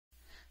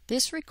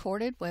This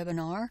recorded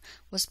webinar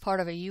was part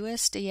of a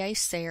USDA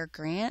SARE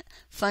grant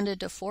funded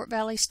to Fort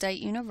Valley State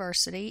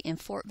University in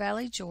Fort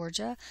Valley,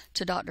 Georgia,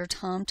 to Dr.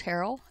 Tom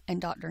Terrell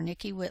and Dr.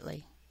 Nikki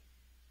Whitley.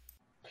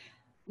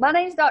 My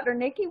name is Dr.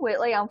 Nikki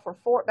Whitley. I'm from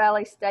Fort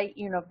Valley State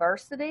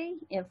University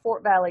in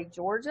Fort Valley,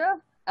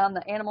 Georgia. I'm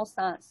the animal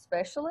science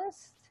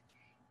specialist.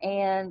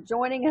 And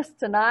joining us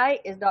tonight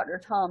is Dr.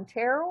 Tom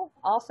Terrell,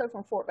 also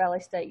from Fort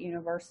Valley State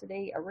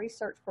University, a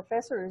research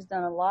professor who's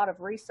done a lot of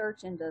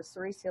research into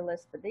Sericea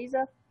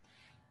Lespedeza.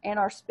 And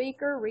our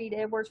speaker, Reed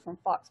Edwards from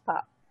Fox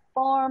Pipe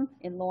Farm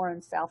in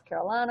Lawrence, South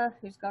Carolina,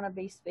 who's going to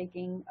be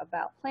speaking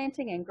about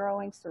planting and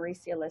growing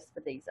Sericea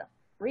Lespedeza.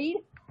 Reed?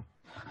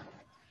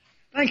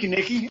 Thank you,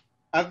 Nikki.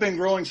 I've been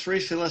growing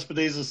Sericea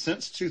Lespedeza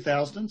since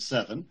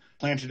 2007.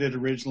 Planted it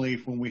originally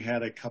when we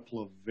had a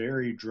couple of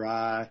very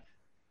dry,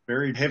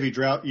 very heavy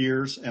drought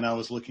years, and I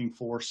was looking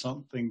for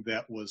something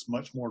that was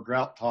much more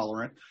drought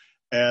tolerant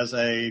as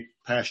a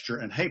pasture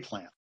and hay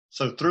plant.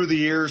 So through the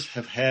years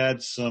have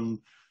had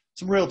some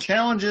real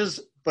challenges,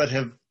 but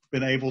have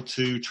been able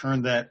to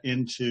turn that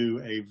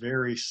into a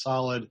very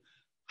solid,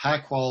 high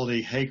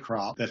quality hay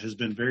crop that has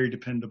been very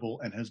dependable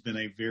and has been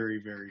a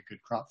very, very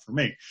good crop for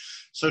me.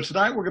 So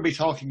tonight we're going to be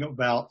talking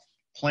about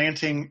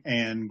planting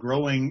and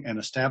growing and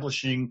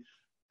establishing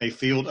a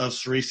field of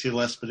Sericea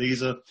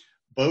Lespedeza,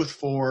 both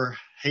for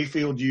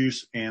hayfield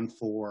use and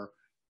for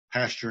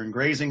pasture and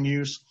grazing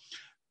use.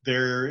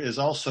 There is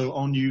also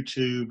on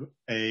YouTube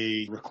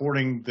a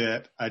recording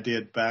that I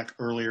did back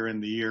earlier in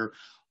the year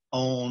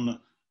on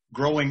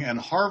growing and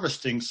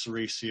harvesting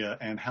Sericea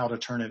and how to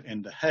turn it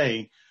into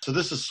hay. So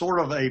this is sort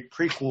of a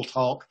prequel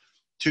talk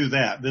to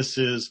that. This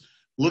is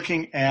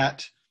looking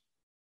at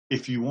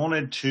if you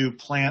wanted to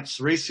plant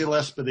Sericea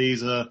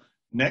Lespedeza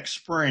next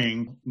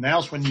spring,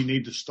 now's when you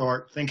need to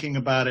start thinking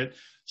about it,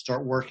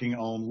 start working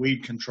on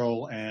weed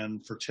control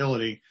and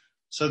fertility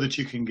so that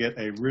you can get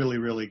a really,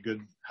 really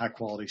good high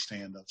quality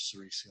stand of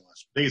Sericea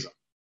Lespedeza.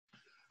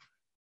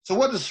 So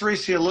what does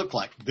Sericea look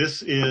like?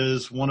 This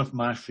is one of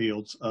my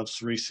fields of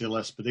Sericea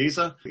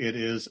Lespedeza. It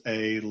is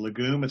a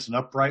legume. It's an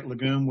upright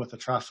legume with a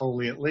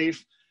trifoliate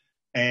leaf,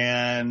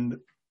 and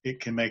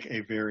it can make a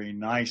very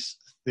nice,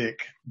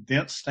 thick,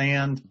 dense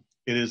stand.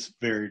 It is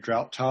very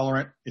drought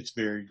tolerant. It's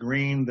very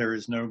green. There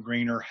is no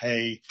greener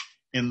hay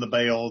in the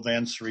bale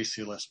than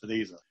Sericea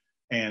Lespedeza,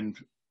 and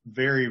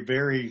very,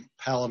 very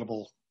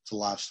palatable to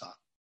livestock.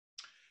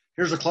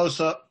 Here's a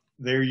close-up.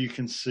 There you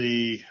can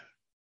see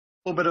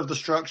a little bit of the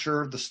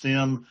structure, the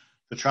stem,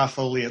 the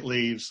trifoliate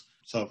leaves.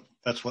 So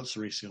that's what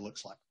Sericea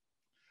looks like.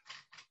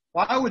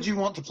 Why would you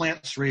want to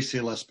plant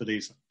Sericea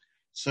Lespedeza?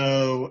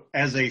 So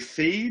as a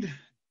feed,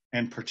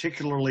 and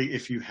particularly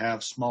if you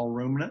have small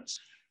ruminants,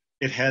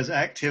 it has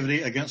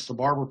activity against the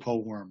barber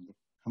pole worm.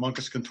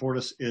 Homuncus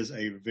contortus is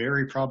a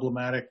very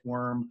problematic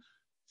worm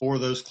for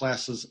those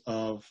classes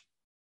of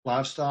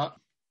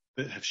livestock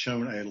that have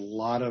shown a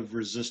lot of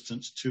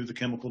resistance to the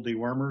chemical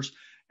dewormers,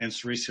 and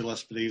Sericea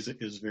Lespedeza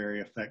is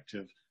very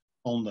effective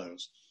on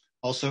those.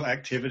 Also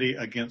activity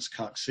against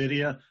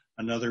coccidia,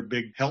 another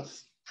big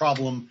health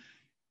problem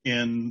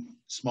in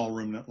small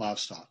ruminant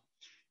livestock.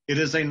 It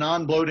is a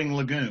non-bloating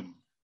legume.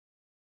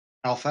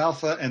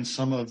 Alfalfa and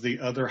some of the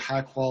other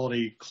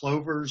high-quality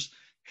clovers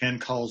can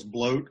cause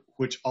bloat,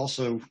 which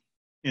also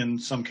in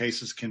some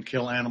cases can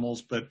kill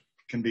animals, but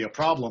can be a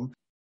problem.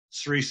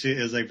 Sericea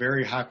is a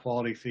very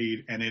high-quality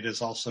feed, and it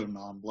is also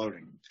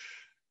non-bloating.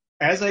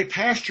 As a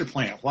pasture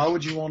plant, why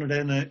would you want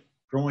it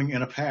growing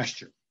in a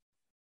pasture?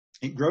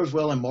 It grows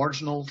well in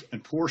marginal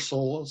and poor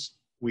soils.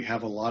 We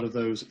have a lot of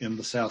those in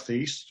the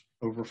southeast,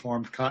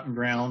 overfarmed cotton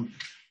ground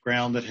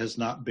that has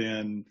not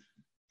been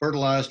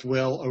fertilized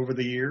well over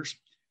the years.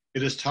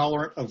 It is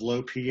tolerant of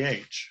low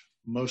pH.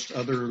 Most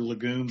other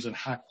legumes and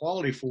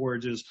high-quality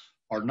forages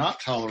are not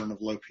tolerant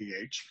of low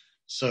pH,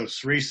 so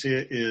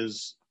Sericea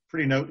is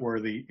pretty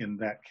noteworthy in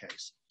that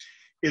case.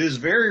 It is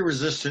very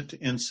resistant to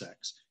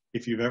insects.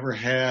 If you've ever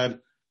had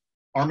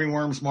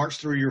armyworms march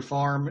through your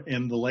farm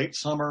in the late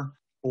summer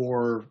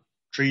or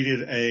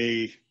treated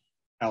a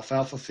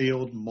alfalfa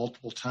field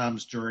multiple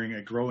times during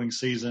a growing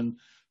season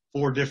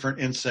for different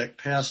insect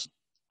pests,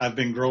 I've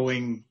been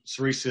growing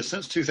Sericea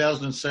since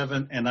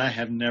 2007, and I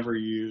have never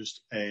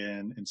used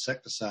an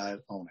insecticide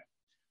on it.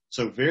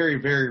 So very,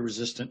 very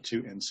resistant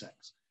to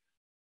insects.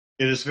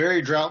 It is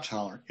very drought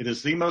tolerant. It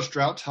is the most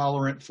drought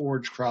tolerant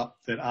forage crop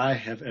that I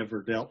have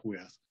ever dealt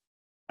with.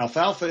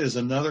 Alfalfa is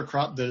another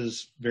crop that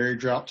is very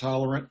drought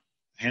tolerant,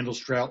 handles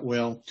drought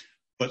well,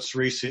 but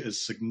Sericea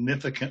is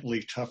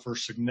significantly tougher,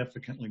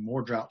 significantly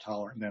more drought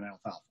tolerant than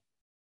alfalfa.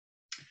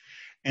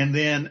 And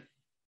then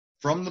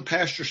from the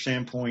pasture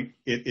standpoint,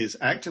 it is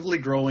actively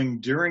growing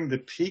during the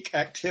peak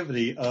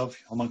activity of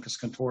Homuncus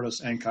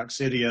contortus and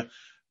coccidia.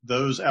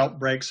 Those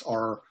outbreaks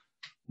are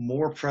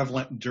more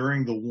prevalent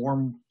during the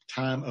warm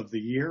time of the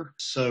year.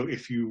 So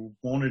if you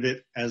wanted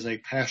it as a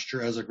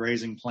pasture, as a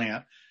grazing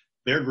plant,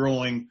 they're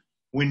growing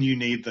when you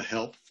need the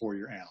help for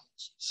your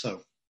animals.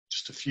 So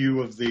just a few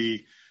of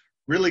the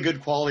really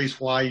good qualities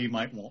why you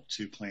might want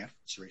to plant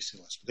Sericea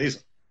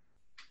Lespedeza.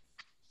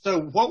 So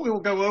what we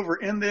will go over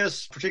in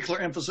this particular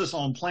emphasis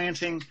on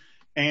planting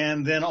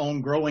and then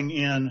on growing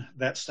in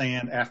that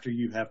stand after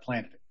you have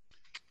planted it.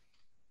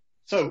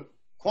 So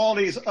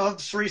qualities of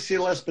Sericea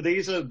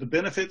Lespedeza, the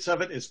benefits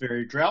of it is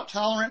very drought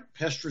tolerant,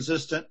 pest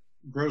resistant,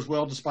 grows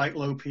well despite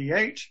low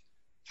pH,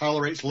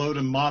 tolerates low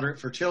to moderate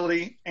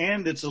fertility,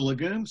 and it's a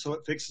legume, so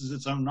it fixes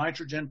its own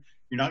nitrogen.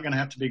 You're not going to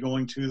have to be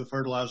going to the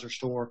fertilizer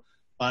store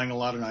buying a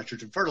lot of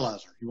nitrogen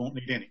fertilizer. You won't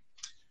need any.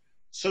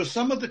 So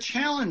some of the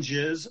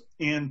challenges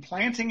in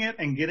planting it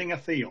and getting a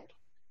field.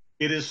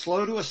 It is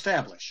slow to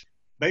establish.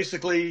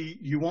 Basically,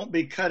 you won't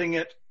be cutting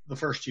it the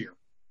first year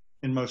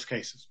in most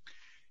cases.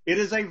 It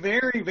is a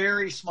very,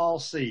 very small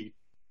seed,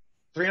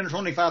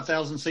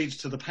 325,000 seeds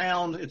to the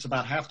pound. It's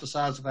about half the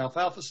size of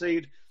alfalfa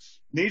seed.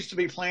 Needs to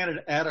be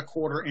planted at a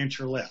 1/4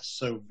 inch or less.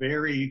 So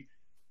very,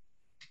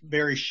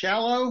 very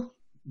shallow,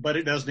 but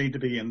it does need to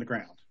be in the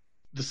ground.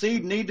 The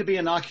seed need to be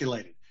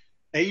inoculated.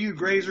 AU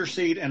grazer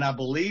seed, and I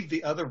believe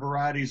the other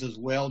varieties as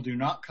well, do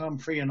not come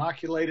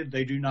pre-inoculated.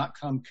 They do not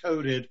come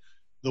coated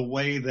the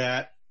way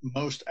that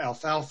most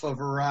alfalfa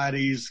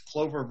varieties,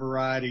 clover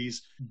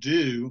varieties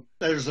do.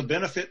 There's a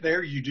benefit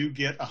there. You do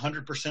get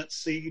 100%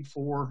 seed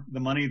for the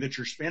money that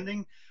you're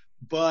spending,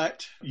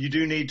 but you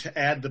do need to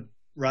add the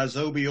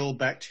rhizobial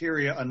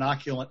bacteria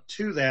inoculant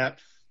to that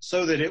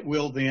so that it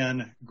will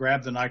then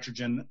grab the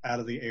nitrogen out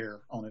of the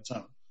air on its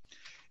own.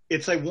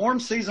 It's a warm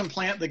season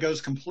plant that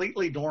goes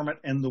completely dormant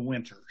in the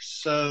winter.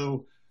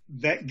 So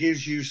that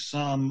gives you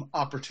some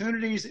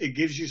opportunities. It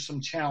gives you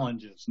some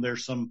challenges.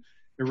 There's some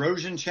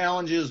erosion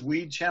challenges,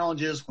 weed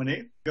challenges. When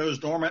it goes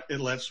dormant, it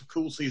lets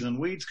cool season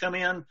weeds come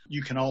in.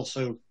 You can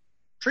also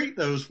treat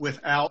those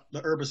without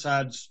the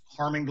herbicides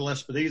harming the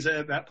Lespedeza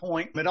at that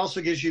point. It also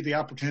gives you the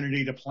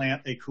opportunity to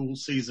plant a cool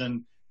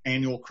season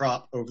annual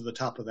crop over the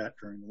top of that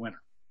during the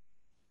winter.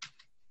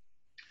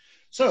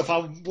 So if I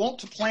want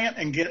to plant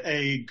and get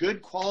a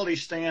good quality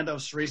stand of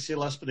Sericea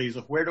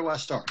Lespedeza, where do I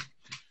start?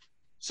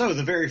 So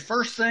the very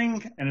first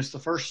thing, and it's the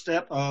first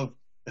step of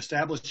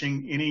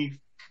establishing any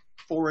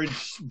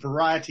forage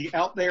variety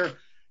out there,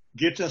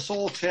 get a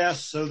soil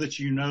test so that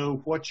you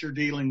know what you're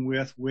dealing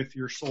with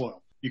your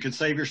soil. You can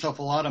save yourself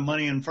a lot of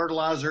money in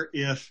fertilizer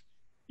if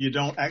you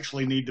don't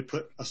actually need to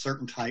put a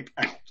certain type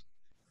out.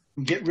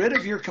 Get rid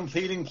of your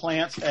competing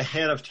plants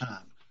ahead of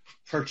time,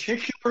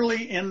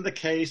 particularly in the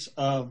case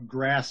of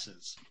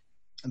grasses.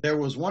 There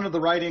was one of the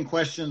write-in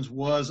questions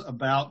was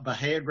about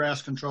Bahia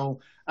grass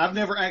control. I've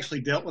never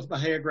actually dealt with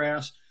Bahia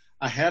grass.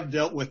 I have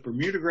dealt with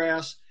Bermuda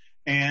grass,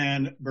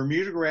 and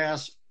Bermuda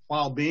grass,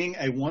 while being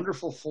a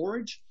wonderful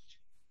forage,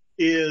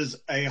 is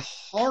a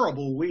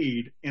horrible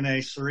weed in a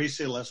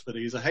Sericea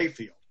Lespedeza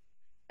hayfield.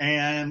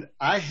 And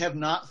I have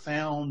not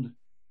found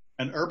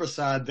an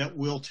herbicide that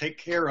will take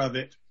care of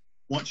it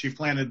once you've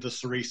planted the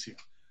Sericea.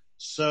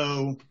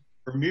 So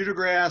Bermuda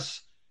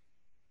grass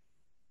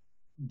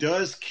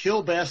does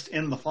kill best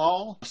in the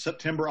fall,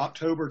 September,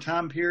 October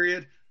time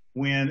period,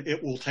 when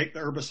it will take the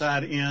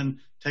herbicide in,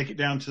 take it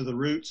down to the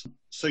roots.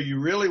 So you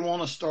really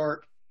want to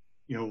start,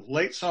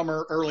 late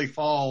summer, early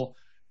fall,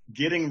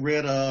 getting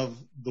rid of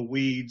the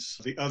weeds,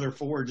 the other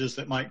forages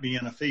that might be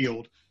in a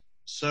field,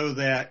 so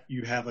that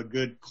you have a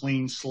good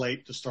clean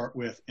slate to start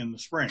with in the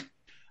spring.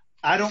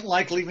 I don't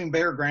like leaving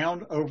bare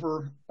ground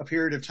over a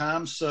period of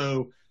time,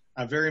 so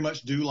I very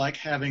much do like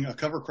having a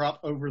cover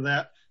crop over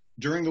that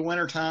during the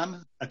winter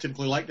time. I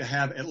typically like to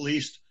have at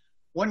least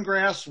one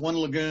grass, one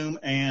legume,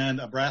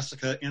 and a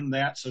brassica in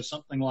that, so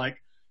something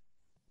like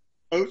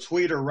oats,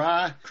 wheat, or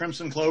rye,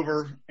 crimson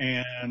clover,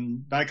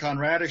 and daikon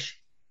radish.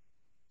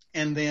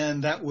 And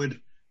then that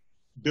would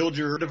build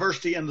your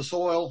diversity in the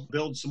soil,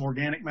 build some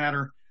organic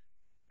matter,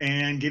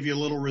 and give you a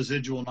little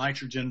residual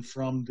nitrogen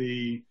from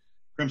the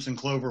crimson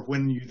clover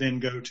when you then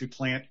go to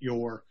plant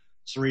your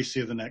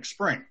Sericea the next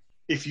spring.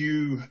 If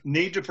you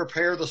need to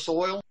prepare the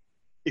soil,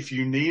 if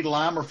you need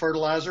lime or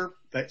fertilizer,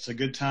 that's a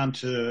good time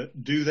to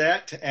do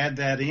that, to add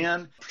that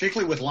in,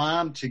 particularly with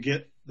lime, to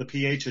get the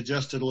pH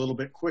adjusted a little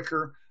bit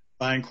quicker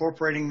by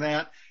incorporating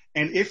that.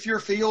 And if your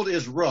field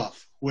is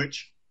rough,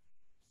 which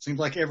seems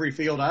like every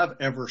field I've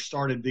ever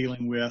started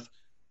dealing with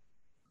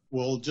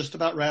will just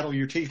about rattle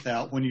your teeth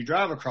out when you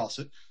drive across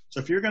it.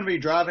 So if you're going to be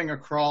driving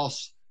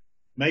across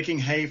making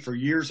hay for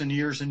years and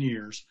years and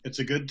years, it's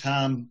a good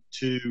time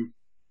to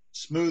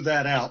smooth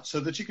that out so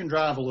that you can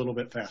drive a little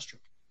bit faster.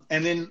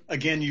 And then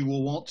again, you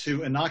will want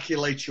to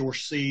inoculate your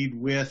seed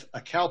with a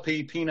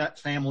cowpea peanut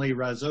family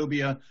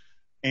rhizobia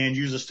and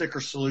use a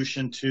sticker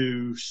solution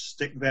to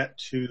stick that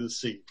to the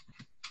seed.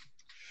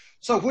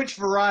 So which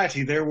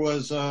variety? There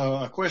was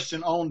a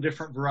question on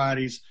different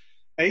varieties.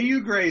 AU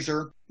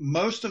Grazer,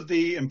 most of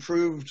the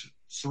improved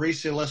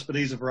Sericea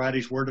Lespedeza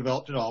varieties were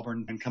developed at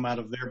Auburn and come out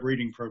of their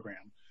breeding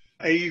program.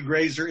 AU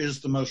Grazer is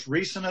the most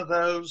recent of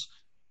those.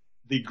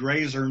 The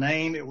Grazer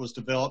name, it was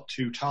developed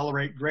to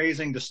tolerate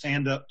grazing, to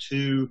stand up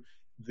to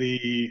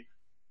the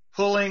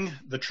pulling,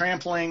 the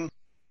trampling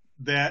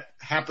that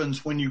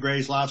happens when you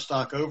graze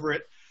livestock over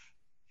it.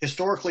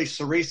 Historically,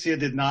 Sericea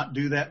did not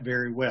do that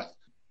very well.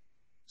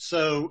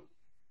 So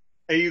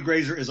AU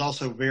Grazer is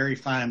also very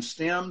fine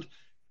stemmed,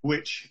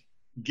 which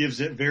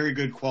gives it very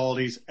good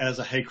qualities as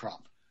a hay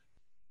crop.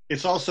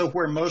 It's also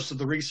where most of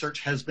the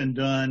research has been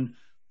done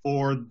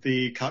for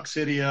the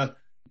coccidia,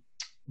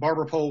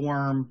 barber pole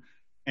worm,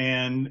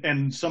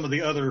 and some of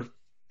the other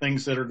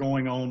things that are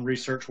going on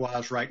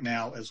research-wise right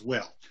now as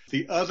well.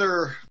 The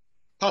other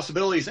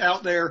possibilities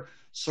out there,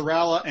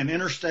 Sericea and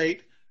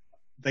Interstate,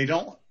 they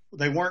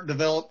weren't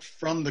developed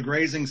from the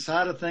grazing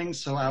side of things,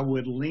 so I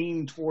would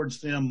lean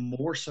towards them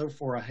more so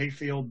for a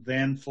hayfield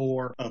than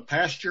for a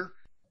pasture.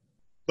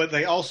 But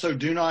they also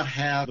do not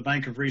have the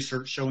bank of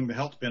research showing the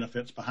health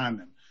benefits behind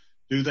them.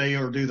 Do they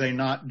or do they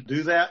not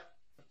do that?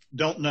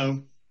 Don't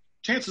know.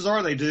 Chances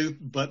are they do,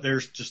 but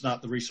there's just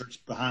not the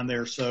research behind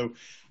there. So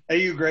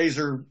AU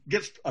Grazer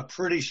gets a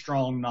pretty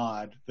strong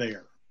nod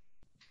there.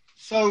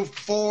 So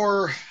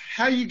for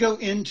how you go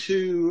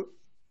into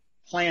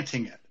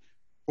planting it,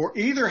 for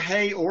either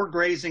hay or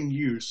grazing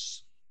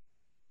use,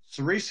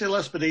 Sericea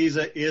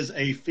Lespedeza is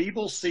a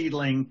feeble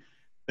seedling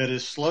that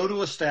is slow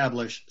to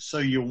establish, so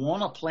you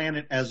want to plant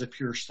it as a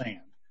pure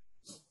stand.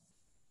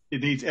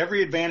 It needs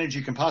every advantage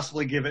you can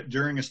possibly give it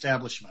during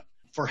establishment.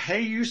 For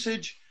hay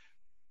usage,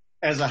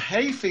 as a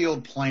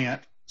hayfield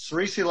plant,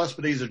 Sericea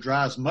Lespedeza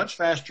dries much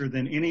faster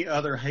than any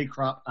other hay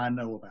crop I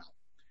know about.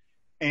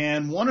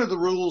 And one of the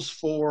rules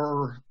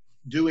for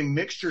doing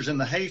mixtures in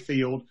the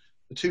hayfield,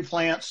 the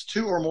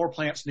two or more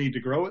plants need to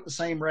grow at the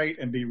same rate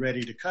and be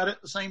ready to cut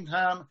at the same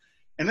time.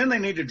 And then they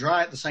need to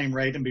dry at the same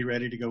rate and be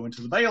ready to go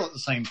into the bale at the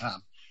same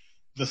time.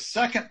 The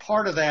second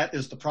part of that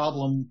is the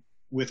problem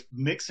with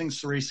mixing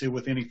Sericea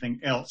with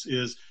anything else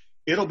is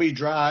it'll be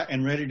dry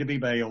and ready to be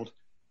baled,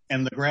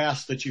 and the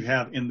grass that you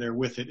have in there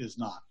with it is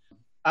not.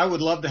 I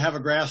would love to have a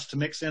grass to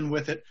mix in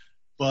with it,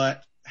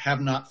 but have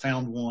not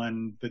found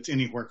one that's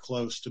anywhere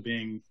close to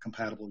being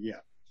compatible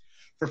yet.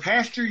 For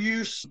pasture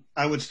use,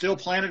 I would still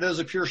plant it as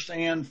a pure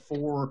stand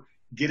for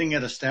getting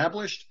it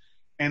established,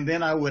 and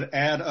then I would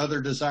add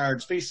other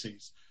desired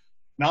species.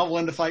 Novel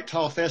endophyte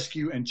tall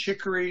fescue and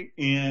chicory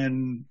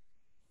in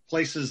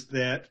places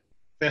that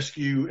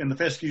fescue, in the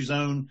fescue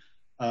zone,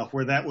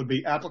 where that would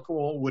be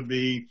applicable, would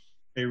be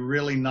a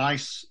really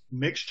nice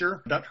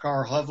mixture. Dr.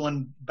 Carl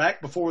Hovland,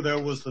 back before there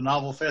was the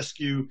novel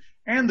fescue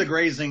and the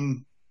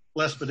grazing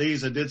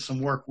Lespedeza, did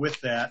some work with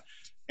that,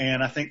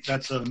 and I think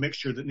that's a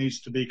mixture that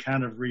needs to be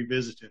kind of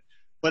revisited.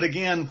 But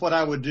again, what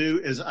I would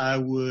do is I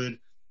would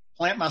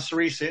plant my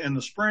Sericea in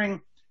the spring,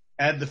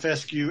 add the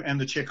fescue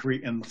and the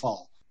chicory in the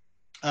fall.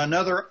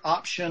 Another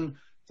option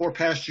for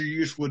pasture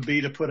use would be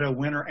to put a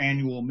winter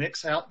annual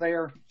mix out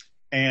there,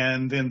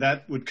 and then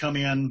that would come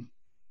in,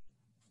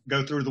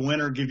 go through the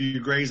winter, give you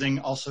grazing,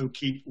 also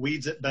keep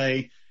weeds at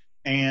bay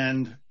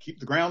and keep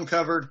the ground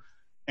covered,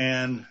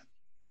 and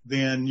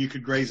then you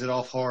could graze it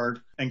off hard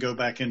and go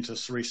back into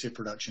Sericea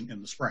production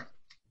in the spring.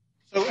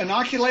 So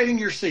inoculating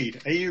your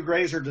seed. AU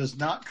Grazer does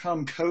not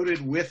come coated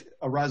with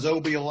a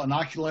rhizobial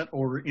inoculant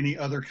or any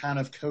other kind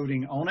of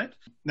coating on it.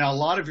 Now, a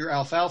lot of your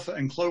alfalfa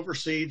and clover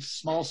seeds,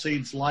 small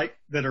seeds like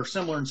that are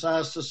similar in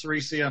size to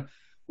Sericea,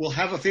 will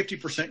have a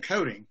 50%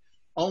 coating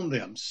on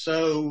them.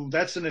 So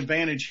that's an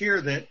advantage here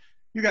that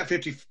you got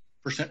 50%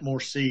 more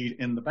seed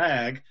in the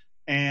bag,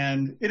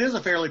 and it is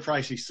a fairly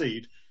pricey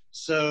seed.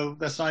 So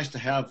that's nice to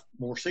have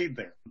more seed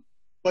there.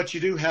 But you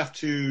do have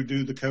to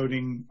do the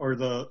coating or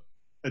the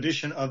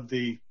addition of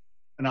the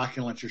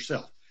inoculant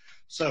yourself.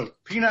 So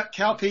peanut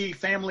cowpea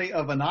family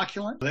of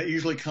inoculant that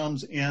usually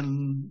comes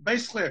in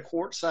basically a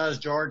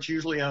quart-sized jar. It's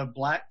usually a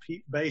black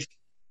peat-based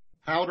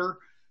powder,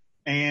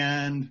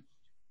 and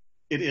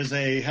it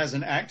has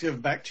an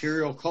active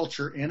bacterial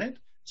culture in it.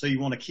 So you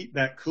want to keep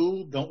that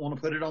cool. Don't want to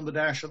put it on the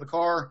dash of the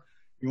car.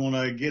 You want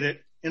to get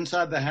it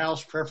inside the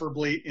house,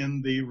 preferably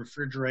in the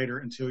refrigerator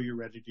until you're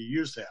ready to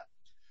use that.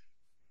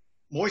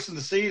 Moisten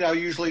the seed. I'll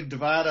usually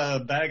divide a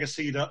bag of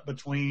seed up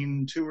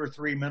between 2 or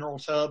 3 mineral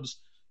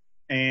tubs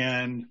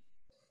and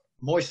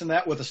moisten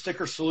that with a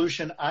sticker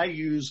solution. I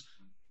use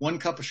 1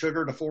 cup of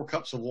sugar to 4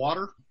 cups of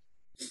water.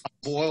 I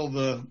boil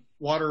the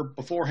water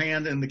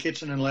beforehand in the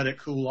kitchen and let it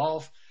cool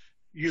off.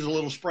 Use a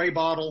little spray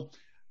bottle,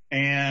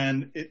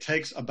 and it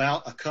takes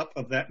about a cup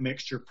of that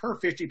mixture per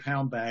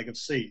 50-pound bag of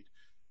seed.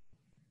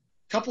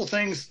 Couple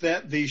things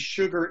that the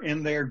sugar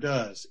in there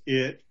does.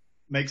 It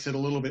makes it a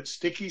little bit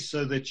sticky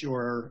so that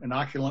your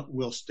inoculant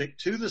will stick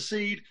to the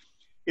seed.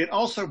 It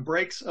also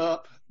breaks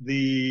up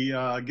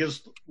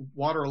gives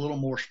water a little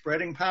more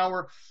spreading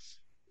power.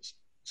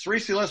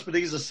 Sericea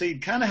Lespedeza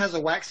seed kind of has a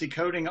waxy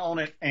coating on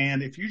it,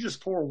 and if you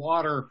just pour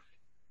water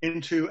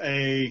into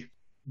a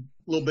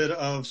little bit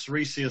of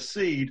Sericea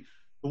seed,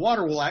 the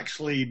water will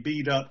actually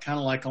bead up kind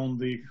of like on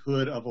the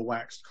hood of a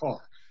waxed car.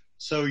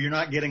 So you're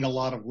not getting a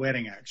lot of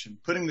wetting action.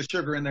 Putting the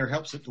sugar in there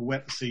helps it to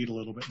wet the seed a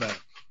little bit better.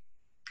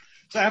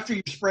 So after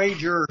you sprayed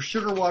your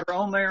sugar water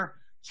on there,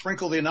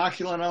 sprinkle the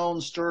inoculant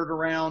on, stir it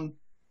around.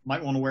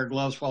 Might want to wear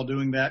gloves while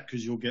doing that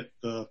because you'll get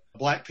the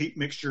black peat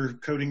mixture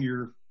coating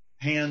your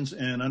hands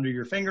and under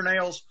your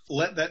fingernails.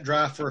 Let that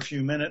dry for a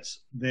few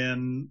minutes,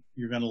 then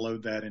you're going to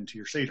load that into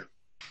your seeder.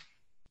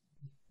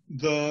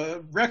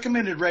 The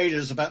recommended rate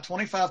is about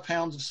 25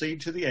 pounds of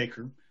seed to the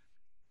acre.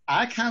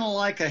 I kind of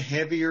like a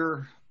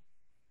heavier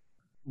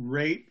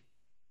rate,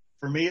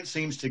 for me, it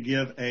seems to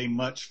give a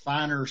much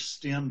finer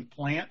stemmed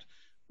plant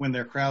when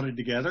they're crowded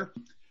together.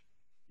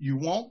 You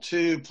want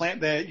to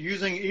plant that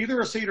using either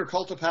a seeder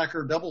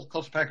cultipacker, double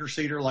cultipacker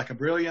seeder like a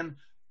Brillion,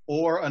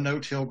 or a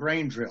no-till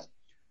grain drill.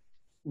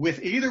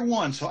 With either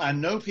one, so I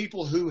know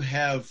people who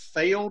have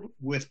failed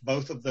with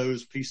both of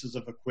those pieces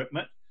of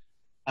equipment.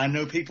 I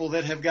know people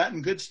that have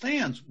gotten good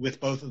stands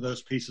with both of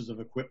those pieces of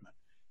equipment.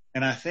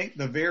 And I think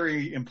the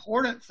very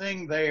important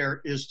thing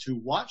there is to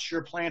watch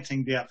your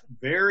planting depth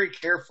very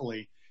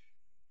carefully.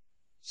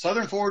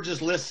 Southern Forage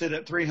is listed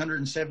at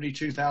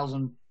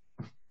 372,000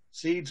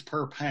 seeds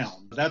per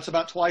pound. That's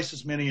about twice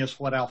as many as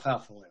what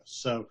alfalfa is.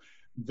 So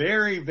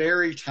very,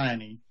 very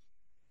tiny.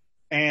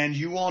 And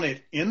you want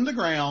it in the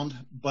ground,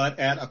 but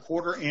at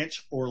 1/4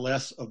 inch or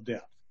less of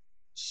depth.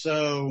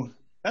 So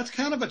that's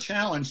kind of a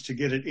challenge to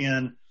get it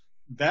in.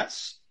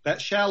 That's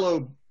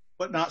shallow,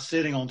 but not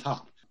sitting on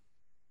top.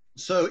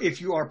 So if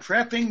you are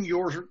prepping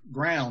your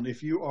ground,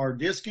 if you are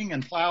disking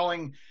and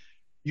plowing,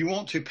 you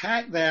want to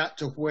pack that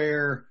to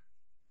where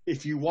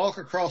if you walk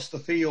across the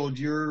field,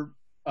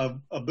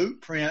 a boot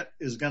print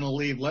is going to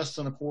leave less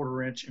than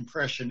 1/4 inch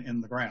impression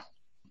in the ground.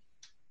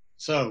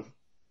 So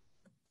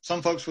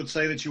some folks would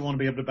say that you want to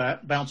be able to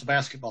bounce a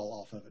basketball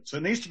off of it. So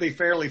it needs to be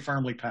fairly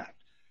firmly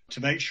packed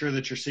to make sure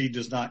that your seed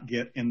does not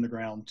get in the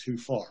ground too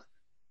far.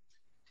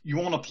 You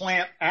want to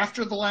plant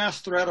after the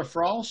last threat of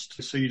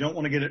frost, so you don't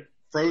want to get it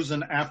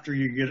frozen after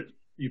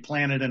you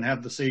plant it and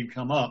have the seed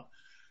come up.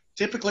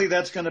 Typically,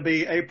 that's going to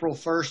be April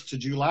 1st to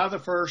July the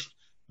 1st.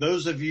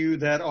 Those of you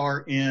that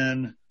are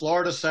in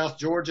Florida, South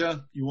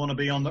Georgia, you want to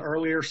be on the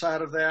earlier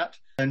side of that,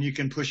 and you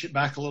can push it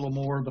back a little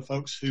more. The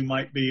folks who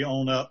might be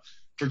on up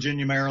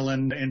Virginia,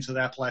 Maryland, into the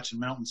Appalachian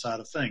Mountain side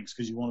of things,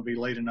 because you want to be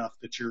late enough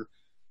that you're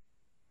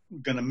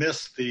going to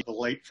miss the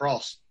late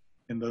frost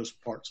in those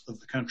parts of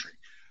the country.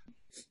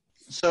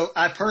 So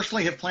I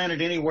personally have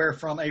planted anywhere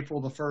from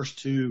April the 1st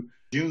to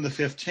June the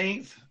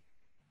 15th.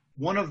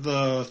 One of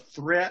the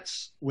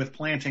threats with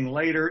planting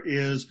later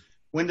is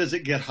when does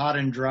it get hot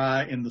and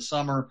dry in the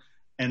summer,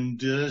 and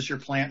does your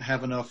plant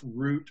have enough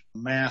root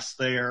mass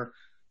there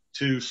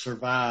to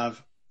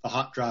survive the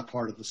hot, dry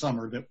part of the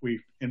summer that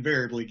we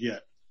invariably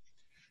get.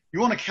 You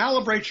want to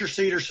calibrate your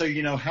seeder so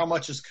you know how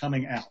much is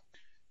coming out.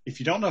 If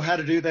you don't know how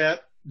to do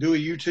that, do a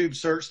YouTube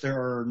search. There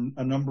are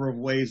a number of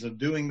ways of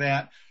doing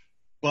that.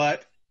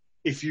 But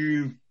if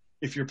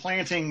you're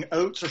planting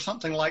oats or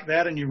something like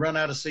that and you run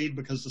out of seed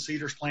because the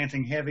seeder's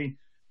planting heavy,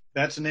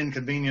 that's an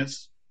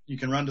inconvenience. You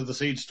can run to the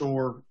seed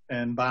store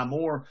and buy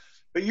more.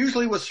 But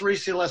usually with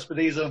Sericea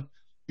Lespedeza,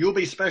 you'll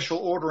be special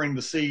ordering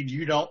the seed.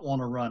 You don't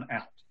want to run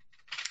out.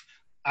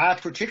 I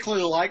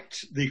particularly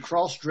liked the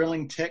cross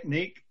drilling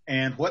technique.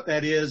 And what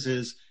that is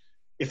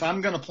if I'm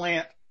going to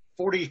plant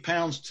 40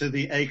 pounds to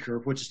the acre,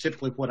 which is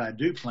typically what I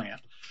do plant,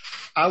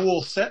 I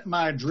will set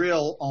my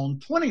drill on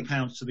 20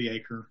 pounds to the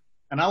acre,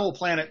 and I will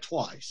plant it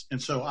twice.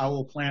 And so I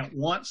will plant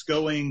once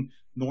going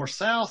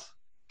north-south,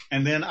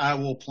 and then I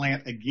will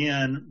plant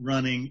again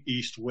running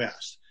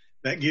east-west.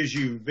 That gives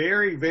you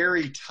very,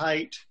 very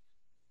tight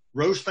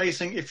row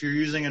spacing if you're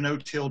using a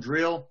no-till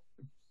drill.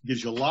 It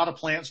gives you a lot of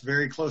plants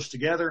very close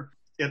together.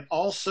 It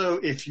also,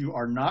 if you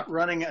are not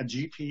running a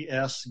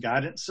GPS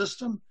guidance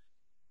system,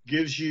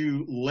 gives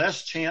you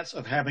less chance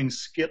of having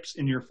skips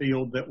in your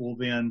field that will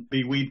then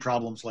be weed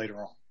problems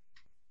later on.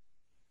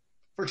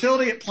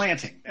 Fertility at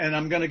planting, and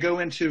I'm going to go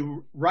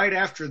into right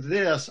after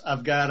this.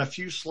 I've got a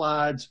few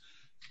slides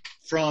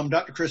from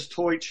Dr. Chris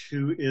Teutsch,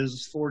 who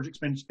is Forage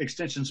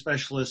Extension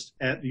Specialist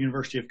at the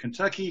University of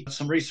Kentucky,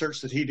 some research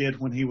that he did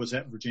when he was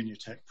at Virginia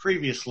Tech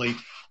previously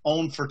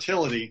on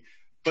fertility.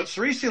 But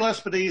Sericea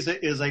Lespedeza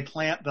is a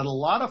plant that a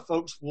lot of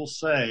folks will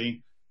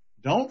say,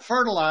 don't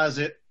fertilize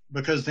it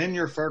because then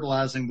you're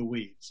fertilizing the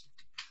weeds.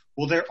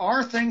 Well, there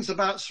are things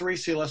about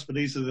Sericea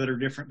Lespedeza that are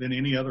different than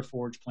any other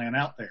forage plant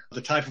out there.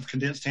 The type of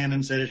condensed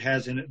tannins that it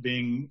has in it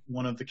being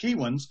one of the key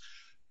ones,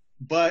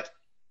 but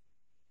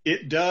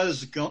it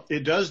does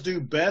do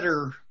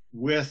better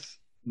with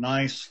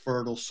nice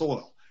fertile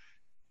soil.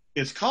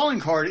 Its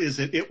calling card is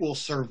that it will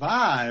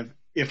survive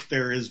if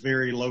there is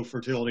very low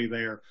fertility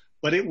there,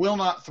 but it will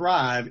not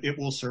thrive, it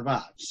will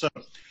survive. So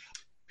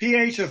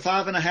pH of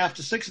 5.5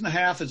 to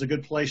 6.5 is a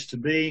good place to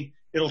be.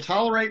 It'll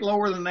tolerate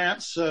lower than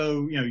that,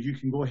 so you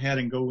can go ahead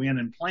and go in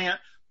and plant,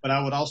 but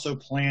I would also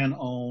plan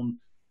on,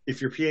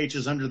 if your pH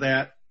is under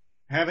that,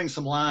 having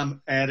some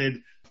lime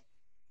added.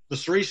 The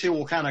Sericea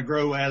will kind of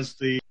grow as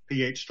the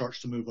pH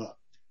starts to move up.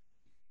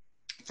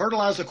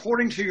 Fertilize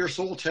according to your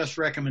soil test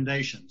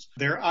recommendations.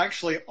 There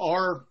actually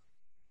are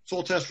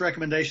soil test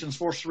recommendations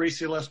for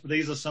Sericea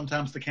Lespedeza.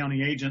 Sometimes the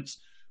county agents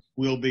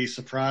will be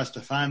surprised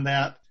to find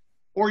that.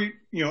 Or,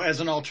 as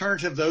an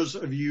alternative, those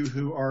of you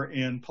who are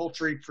in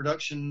poultry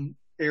production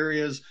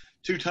areas,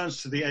 2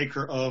 tons to the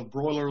acre of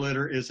broiler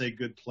litter is a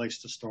good place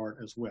to start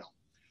as well.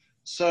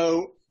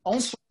 So on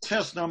soil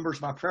test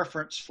numbers, my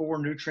preference for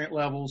nutrient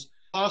levels,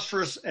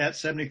 phosphorus at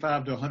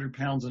 75 to 100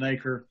 pounds an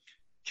acre,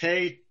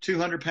 K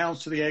 200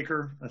 pounds to the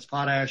acre, that's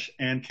potash,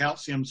 and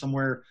calcium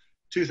somewhere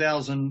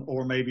 2,000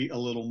 or maybe a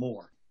little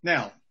more.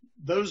 Now,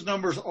 those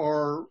numbers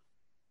are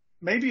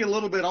maybe a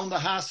little bit on the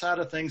high side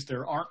of things.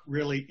 There aren't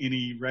really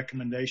any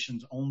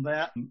recommendations on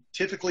that.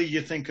 Typically,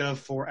 you think of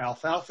for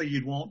alfalfa,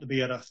 you'd want to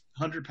be at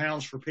 100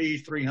 pounds for P,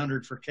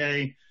 300 for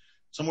K,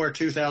 somewhere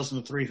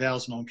 2,000 to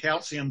 3,000 on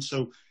calcium.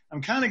 So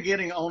I'm kind of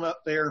getting on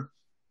up there,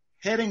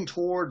 heading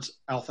towards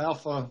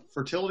alfalfa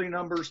fertility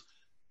numbers,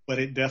 but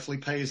it definitely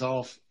pays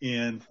off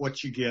in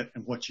what you get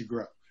and what you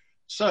grow.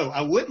 So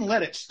I wouldn't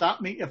let it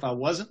stop me if I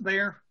wasn't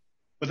there,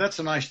 but that's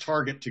a nice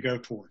target to go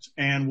towards.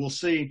 And we'll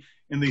see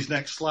in these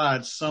next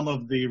slides some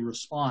of the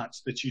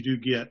response that you do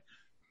get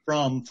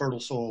from fertile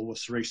soil with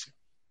Sericea.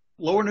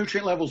 Lower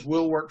nutrient levels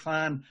will work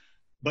fine,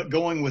 but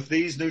going with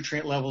these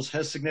nutrient levels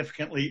has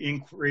significantly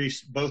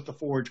increased both the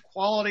forage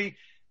quality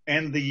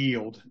and the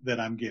yield that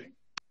I'm getting.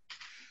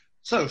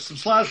 So some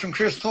slides from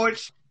Chris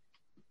Teutz.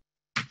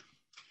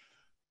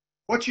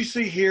 What you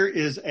see here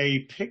is a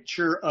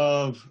picture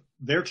of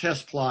their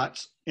test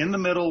plots. In the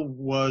middle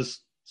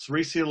was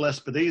Sericea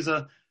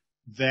Lespedeza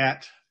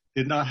that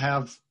did not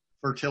have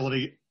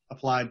fertility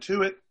applied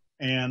to it,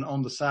 and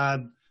on the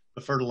side,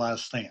 the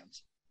fertilized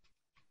stands.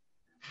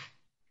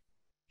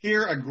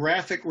 Here, a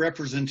graphic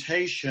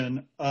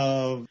representation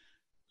of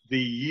the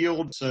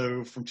yield.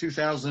 So from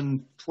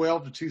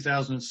 2012 to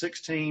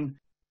 2016,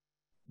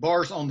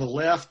 bars on the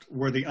left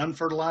were the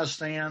unfertilized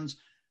stands,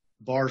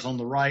 bars on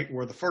the right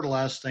were the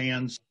fertilized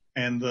stands,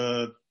 and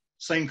the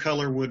same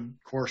color would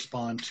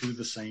correspond to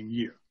the same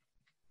year.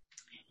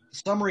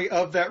 Summary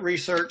of that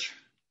research: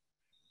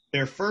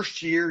 their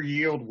first year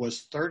yield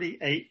was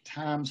 38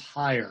 times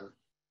higher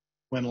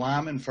when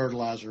lime and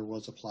fertilizer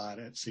was applied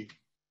at seeding.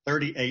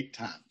 38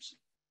 times.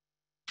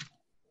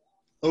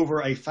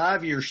 Over a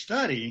 5-year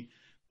study,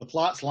 the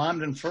plots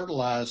limed and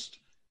fertilized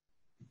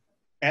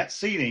at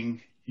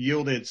seeding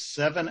yielded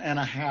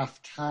 7.5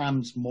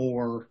 times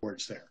more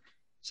towards there.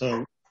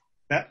 So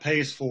that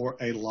pays for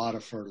a lot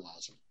of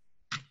fertilizer.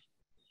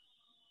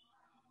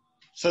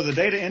 So the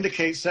data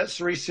indicates that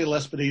Sericea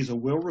Lespedeza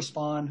will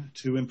respond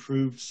to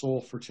improved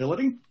soil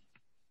fertility.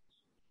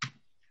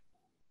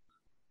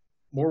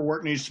 More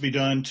work needs to be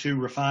done to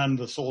refine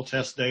the soil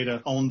test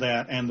data on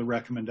that and the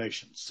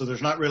recommendations. So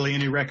there's not really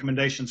any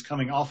recommendations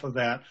coming off of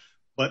that,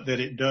 but that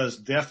it does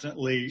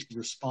definitely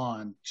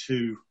respond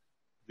to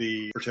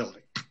the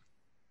fertility.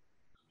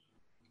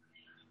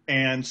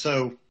 And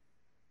so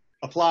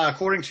apply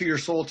according to your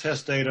soil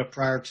test data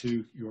prior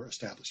to your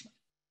establishment.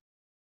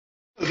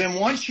 So then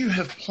once you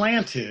have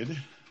planted,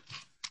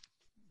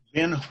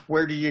 then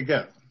where do you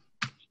go?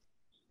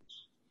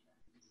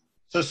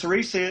 So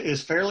Sericea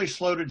is fairly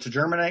slow to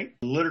germinate.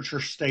 The literature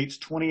states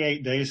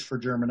 28 days for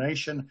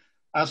germination.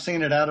 I've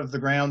seen it out of the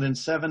ground in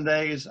 7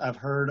 days. I've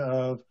heard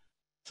of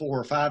 4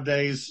 or 5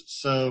 days.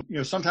 So,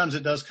 sometimes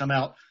it does come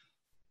out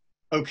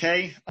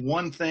okay.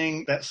 One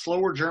thing, that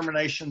slower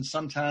germination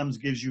sometimes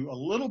gives you a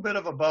little bit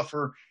of a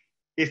buffer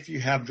if you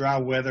have dry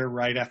weather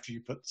right after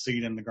you put the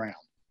seed in the ground.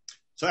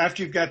 So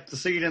after you've got the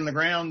seed in the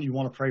ground, you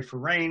want to pray for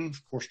rain.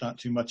 Of course, not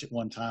too much at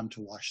one time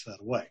to wash that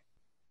away.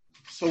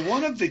 So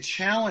one of the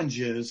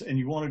challenges, and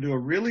you want to do a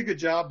really good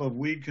job of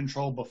weed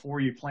control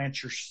before you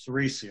plant your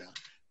Sericea,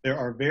 there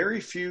are very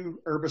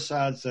few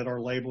herbicides that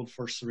are labeled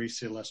for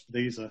Sericea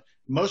Lespedeza.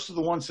 Most of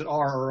the ones that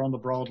are on the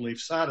broadleaf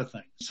side of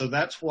things. So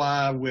that's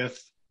why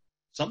with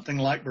something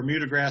like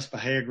Bermuda grass,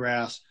 Bahia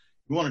grass,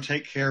 you want to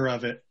take care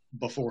of it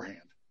beforehand.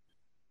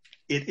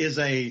 It is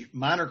a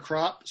minor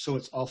crop, so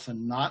it's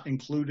often not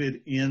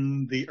included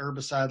in the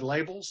herbicide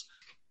labels.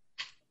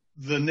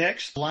 The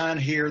next line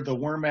here, the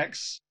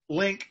Wormex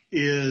link,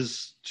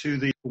 is to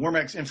the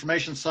Wormex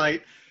information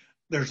site.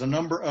 There's a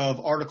number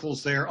of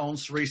articles there on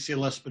Sericea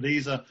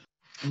Lespedeza.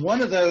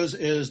 One of those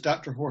is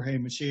Dr. Jorge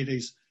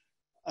Machete's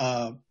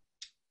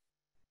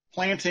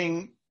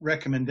planting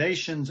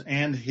recommendations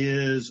and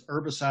his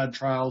herbicide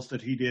trials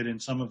that he did in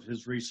some of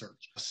his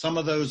research. Some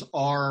of those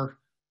are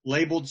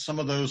labeled, some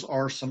of those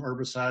are some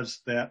herbicides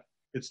that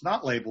it's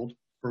not labeled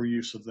for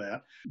use of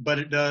that, but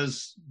it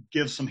does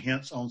give some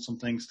hints on some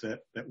things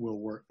that will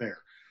work there.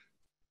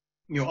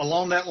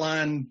 Along that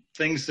line,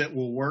 things that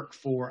will work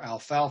for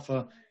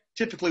alfalfa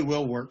typically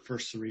will work for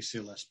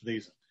Sericea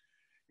Lespedeza.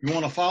 You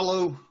want to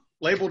follow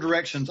label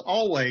directions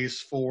always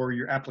for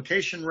your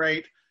application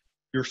rate,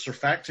 your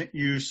surfactant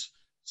use.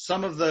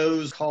 Some of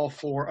those call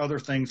for other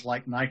things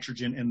like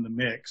nitrogen in the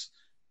mix,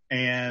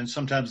 and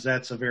sometimes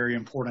that's a very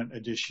important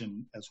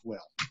addition as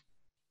well.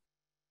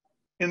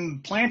 In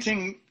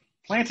planting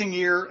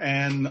year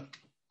and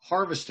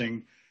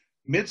harvesting,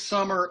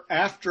 midsummer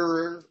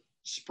after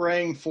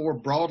spraying for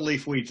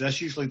broadleaf weeds,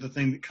 that's usually the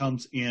thing that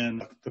comes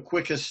in the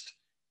quickest,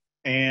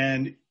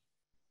 and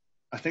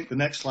I think the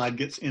next slide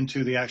gets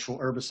into the actual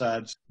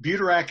herbicides.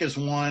 Butarac is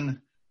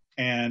one,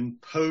 and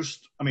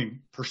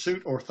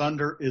Pursuit or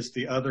Thunder is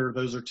the other.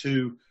 Those are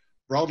two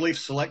broadleaf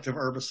selective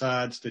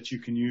herbicides that you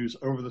can use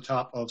over the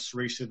top of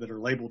Sericea that are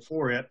labeled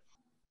for it.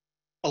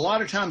 A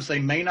lot of times they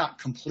may not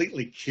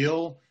completely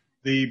kill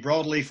the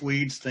broadleaf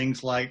weeds,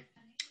 things like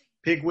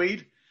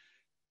pigweed.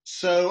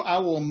 So I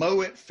will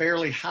mow it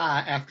fairly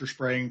high after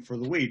spraying for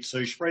the weeds. So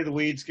you spray the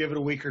weeds, give it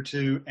a week or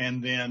two,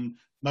 and then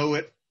mow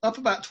it up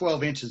about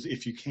 12 inches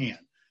if you can.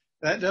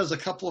 That does a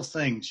couple of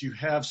things. You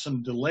have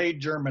some delayed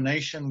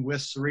germination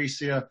with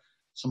Sericea,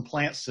 some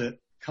plants that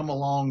come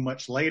along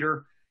much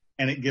later,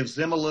 and it gives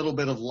them a little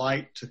bit of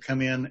light to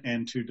come in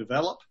and to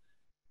develop.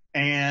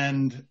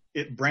 And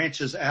it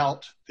branches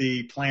out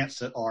the plants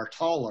that are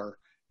taller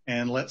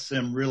and lets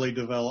them really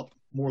develop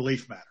more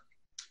leaf matter.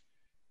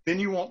 Then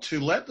you want to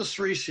let the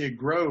Sericea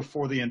grow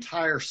for the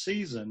entire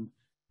season.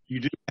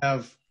 You do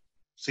have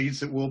seeds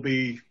that will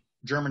be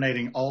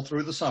germinating all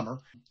through the summer,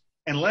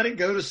 and let it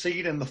go to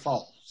seed in the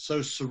fall. So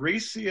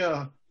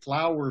Sericea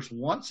flowers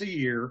once a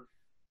year.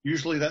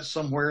 Usually that's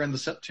somewhere in the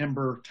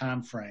September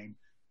time frame.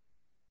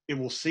 It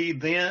will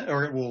seed then,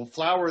 or it will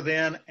flower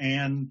then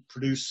and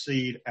produce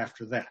seed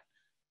after that.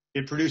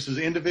 It produces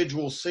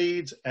individual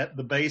seeds at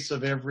the base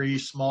of every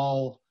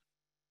small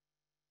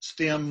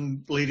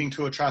stem leading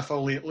to a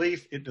trifoliate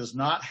leaf. It does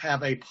not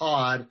have a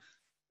pod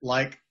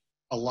like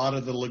a lot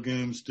of the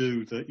legumes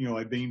do,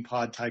 a bean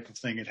pod type of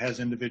thing. It has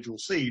individual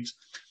seeds.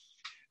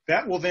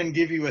 That will then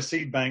give you a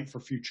seed bank for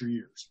future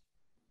years.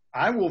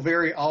 I will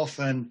very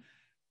often,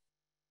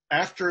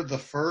 after the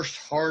first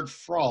hard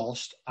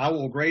frost, I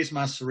will graze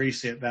my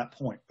Sericea at that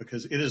point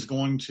because it is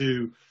going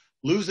to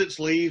lose its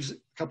leaves a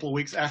couple of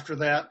weeks after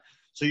that.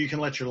 So you can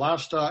let your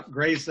livestock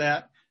graze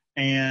that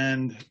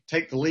and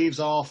take the leaves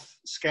off,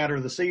 scatter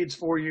the seeds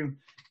for you,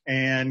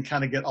 and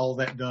kind of get all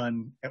that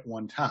done at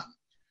one time.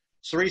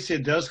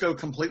 Sericea does go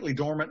completely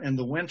dormant in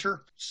the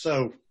winter,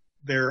 so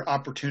there are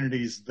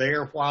opportunities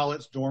there while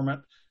it's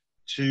dormant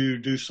to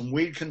do some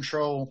weed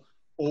control,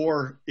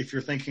 or if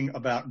you're thinking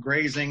about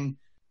grazing,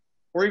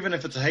 or even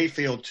if it's a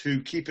hayfield,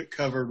 to keep it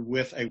covered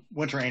with a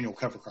winter annual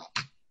cover crop.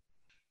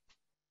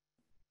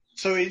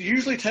 So it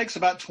usually takes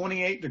about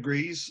 28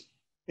 degrees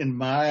in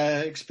my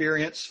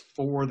experience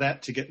for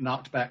that to get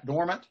knocked back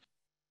dormant.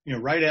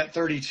 Right at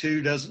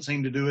 32 doesn't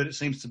seem to do it. It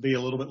seems to be a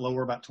little bit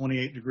lower, about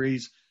 28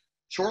 degrees.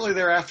 Shortly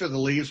thereafter, the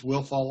leaves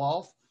will fall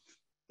off.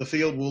 The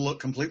field will look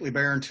completely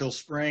bare until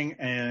spring,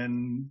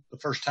 and the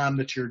first time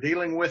that you're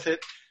dealing with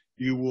it,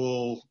 you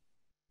will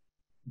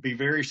be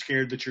very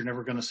scared that you're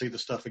never going to see the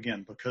stuff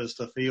again because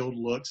the field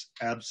looks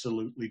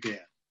absolutely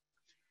dead.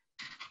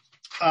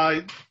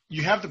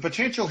 You have the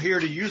potential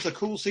here to use a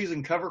cool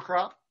season cover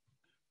crop,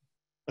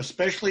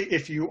 especially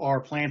if you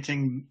are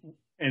planting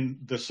in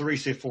the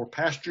Sericea for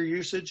pasture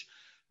usage.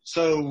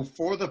 So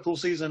for the cool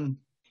season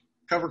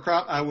cover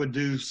crop, I would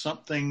do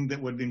something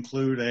that would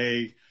include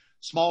a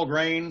small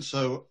grain,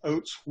 so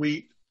oats,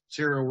 wheat,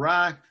 cereal,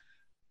 rye,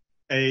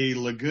 a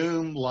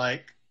legume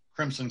like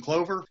crimson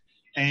clover,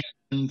 and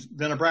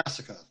then a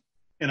brassica.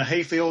 In a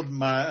hayfield,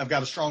 I've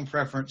got a strong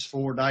preference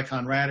for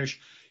daikon radish.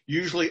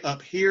 Usually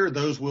up here,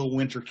 those will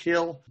winter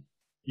kill.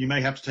 You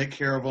may have to take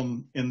care of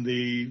them in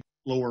the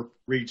lower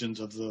regions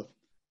of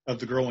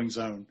the growing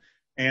zone.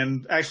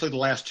 And actually the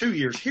last 2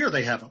 years here,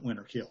 they haven't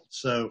winter killed.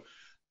 So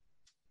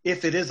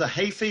if it is a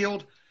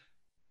hayfield,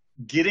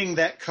 getting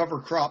that cover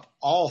crop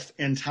off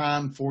in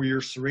time for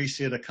your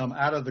Sericea to come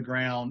out of the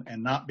ground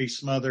and not be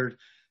smothered,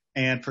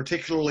 and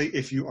particularly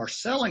if you are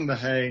selling the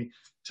hay,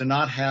 to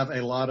not have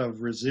a lot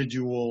of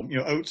residual,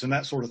 oats and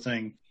that sort of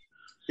thing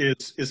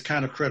is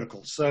kind of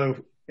critical.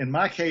 So in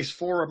my case,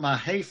 for my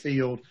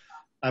hayfield,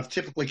 I've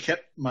typically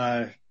kept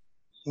my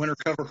winter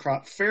cover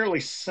crop fairly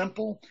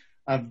simple.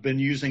 I've been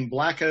using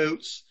black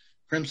oats,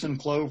 crimson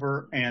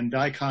clover, and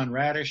daikon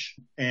radish,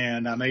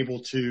 and I'm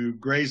able to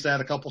graze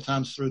that a couple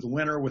times through the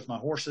winter with my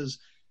horses,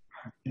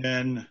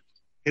 and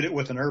hit it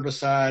with an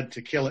herbicide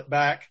to kill it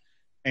back,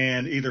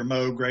 and either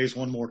mow, graze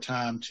one more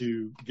time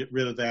to get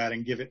rid of that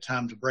and give it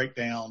time to break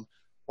down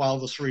while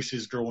the Sericea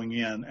is growing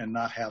in and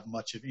not have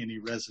much of any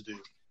residue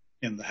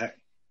in the hay.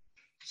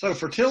 So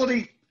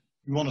fertility,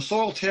 you want to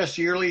soil test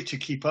yearly to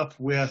keep up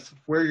with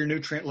where your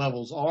nutrient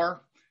levels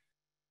are.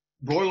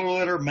 Broiler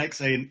litter makes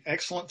an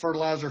excellent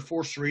fertilizer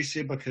for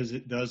Sericea because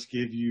it does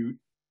give you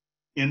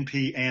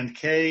NP and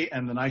K,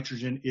 and the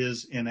nitrogen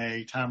is in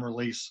a time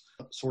release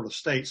sort of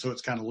state, so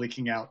it's kind of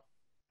leaking out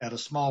at a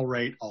small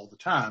rate all the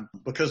time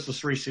because the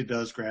Sericea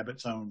does grab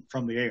its own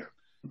from the air.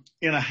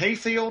 In a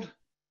hayfield,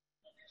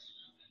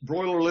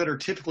 broiler litter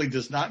typically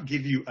does not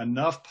give you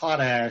enough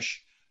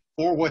potash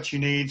for what you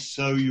need,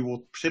 so you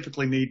will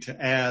typically need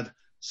to add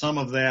some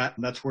of that,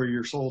 and that's where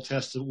your soil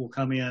test will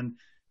come in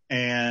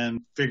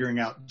and figuring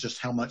out just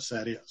how much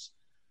that is.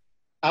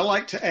 I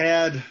like to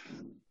add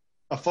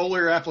a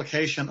foliar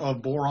application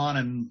of boron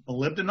and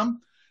molybdenum.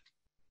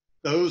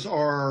 Those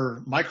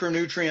are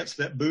micronutrients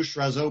that boost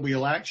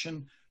rhizobial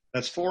action.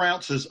 That's 4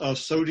 ounces of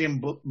sodium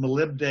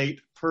molybdate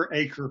per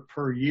acre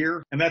per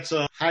year. And that's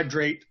a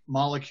hydrate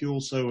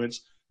molecule, so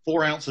it's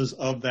 4 ounces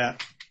of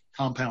that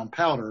compound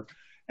powder.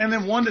 And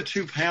then 1 to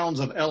 2 pounds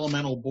of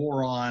elemental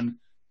boron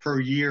per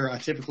year. I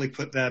typically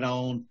put that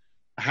on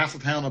a half a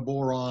pound of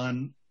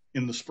boron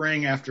in the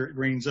spring after it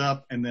greens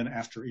up, and then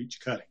after each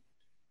cutting.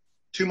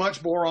 Too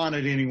much boron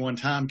at any one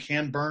time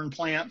can burn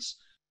plants.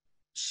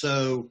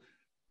 So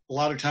a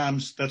lot of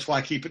times that's why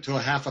I keep it to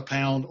a half a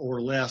pound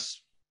or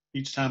less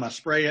each time I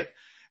spray it.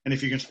 And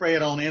if you can spray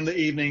it on in the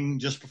evening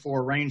just before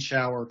a rain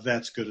shower,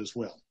 that's good as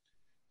well.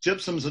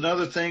 Gypsum's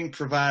another thing,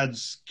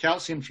 provides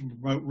calcium to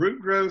promote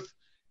root growth.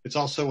 It's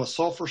also a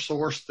sulfur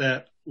source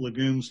that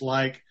legumes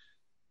like.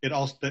 It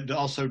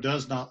also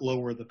does not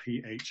lower the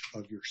pH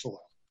of your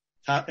soil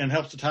and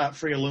helps to tie up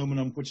free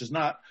aluminum, which is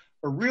not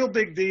a real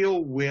big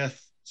deal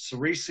with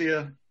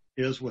Sericea,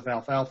 is with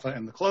alfalfa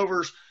and the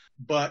clovers,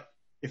 but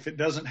if it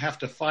doesn't have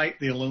to fight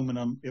the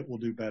aluminum, it will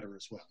do better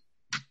as well.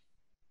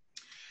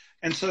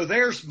 And so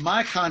there's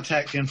my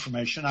contact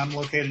information. I'm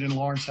located in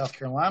Lawrence, South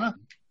Carolina,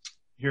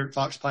 here at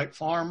Fox Pike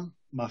Farm,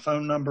 my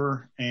phone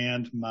number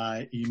and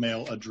my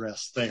email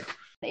address there.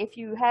 If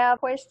you have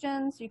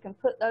questions, you can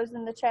put those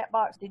in the chat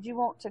box. Did you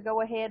want to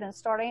go ahead and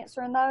start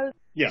answering those?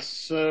 Yes.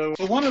 So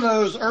one of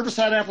those,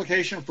 herbicide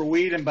application for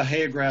weed and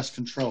Bahia grass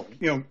control.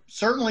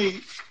 Certainly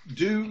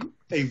do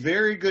a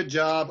very good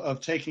job of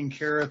taking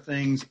care of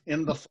things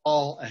in the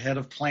fall ahead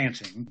of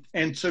planting.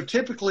 And so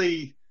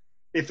typically,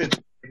 if it's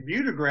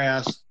Bermuda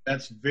grass,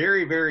 that's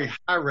very, very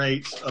high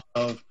rates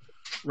of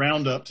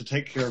Roundup to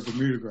take care of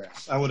Bermuda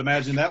grass. I would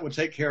imagine that would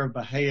take care of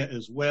Bahia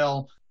as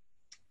well.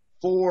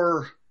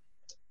 For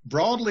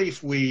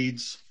broadleaf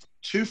weeds,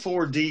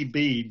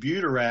 2,4-DB,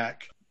 Butarac,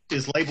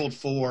 is labeled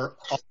for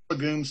all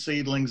legume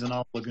seedlings and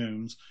all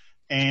legumes,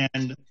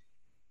 and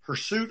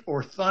Pursuit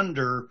or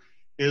Thunder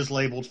is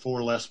labeled for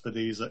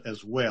Lespedeza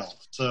as well.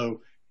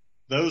 So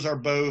those are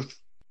both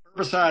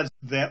herbicides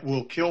that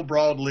will kill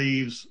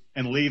broadleaves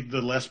and leave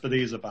the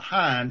Lespedeza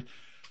behind.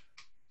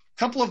 A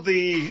couple of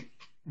the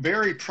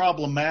very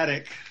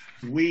problematic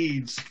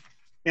weeds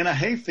in a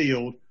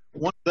hayfield,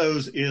 one of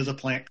those is a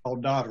plant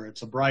called dodder.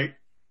 It's a bright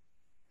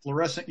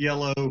fluorescent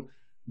yellow,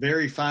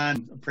 very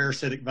fine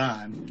parasitic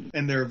vine,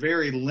 and there are a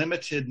very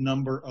limited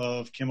number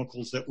of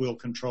chemicals that will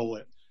control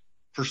it.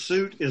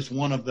 Pursuit is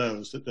one of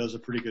those that does a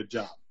pretty good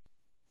job.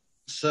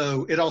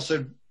 So it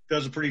also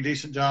does a pretty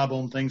decent job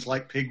on things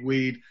like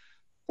pigweed.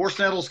 Horse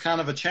nettle is kind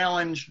of a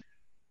challenge.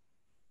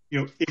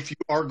 If you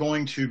are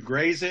going to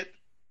graze it,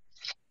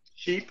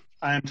 sheep,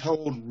 I am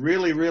told,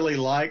 really, really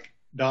like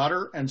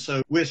dodder, and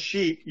so with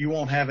sheep, you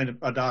won't have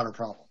a dodder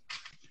problem.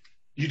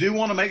 You do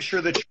want to make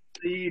sure that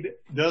seed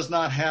does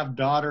not have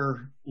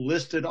dodder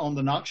listed on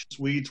the noxious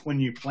weeds when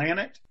you plant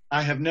it.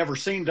 I have never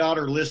seen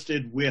dodder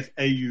listed with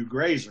AU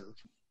grazer.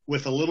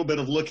 With a little bit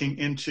of looking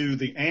into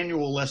the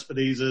annual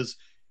Lespedezas,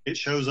 it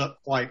shows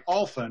up quite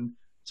often.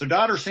 So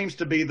dodder seems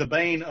to be the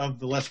bane of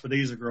the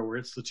Lespedeza grower.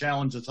 It's the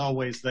challenge that's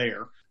always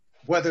there,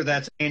 whether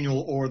that's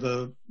annual or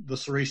the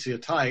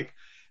Sericea type.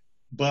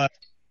 But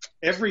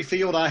every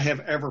field I have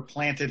ever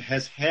planted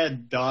has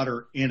had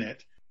dodder in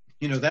it.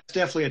 That's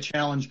definitely a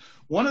challenge.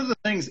 One of the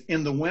things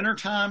in the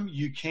wintertime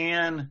you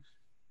can,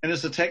 and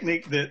it's a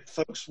technique that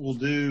folks will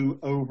do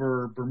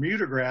over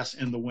Bermuda grass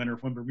in the winter.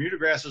 When Bermuda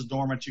grass is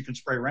dormant, you can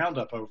spray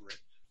Roundup over it.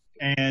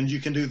 And you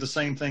can do the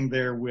same thing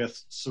there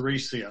with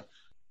Sericea.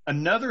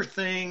 Another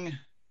thing,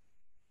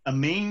 a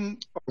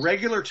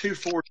regular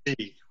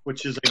 2,4-D,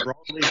 which is a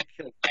broadleaf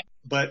killer,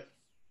 but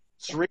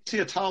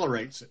Sericea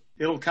tolerates it.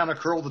 It'll kind of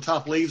curl the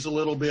top leaves a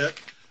little bit,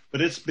 but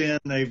it's been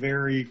a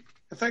very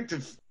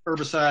effective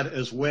herbicide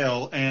as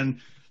well. And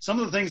some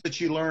of the things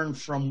that you learn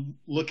from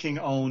looking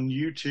on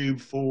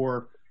YouTube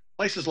for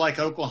places like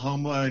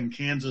Oklahoma and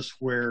Kansas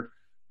where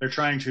they're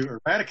trying to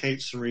eradicate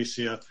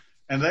Sericea,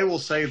 and they will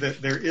say that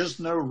there is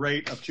no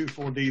rate of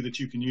 2,4-D that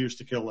you can use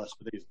to kill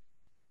Lespedeza.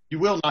 You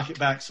will knock it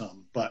back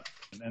some,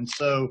 and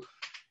so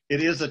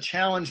it is a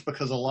challenge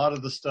because a lot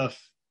of the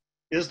stuff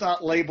is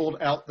not labeled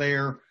out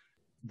there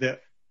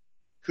that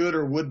could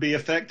or would be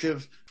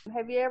effective.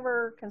 Have you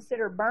ever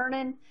considered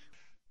burning?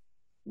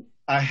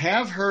 I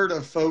have heard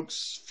of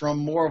folks from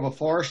more of a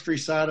forestry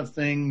side of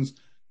things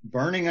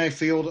burning a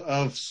field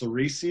of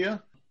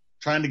Sericea,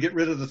 trying to get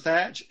rid of the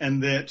thatch,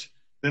 and that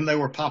then they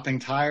were popping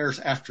tires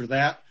after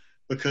that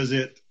because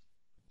it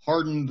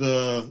hardened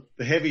the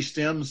heavy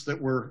stems that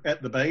were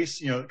at the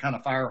base. It kind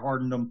of fire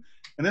hardened them,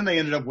 and then they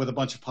ended up with a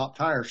bunch of popped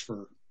tires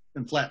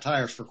and flat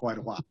tires for quite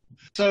a while.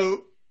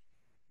 So,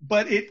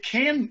 but it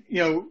can,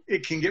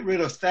 it can get rid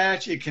of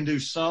thatch. It can do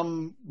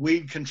some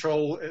weed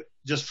control,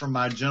 just from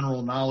my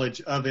general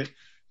knowledge of it.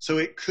 So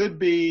it could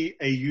be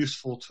a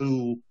useful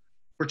tool,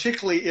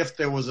 particularly if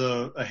there was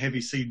a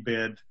heavy seed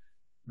bed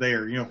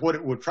there. What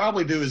it would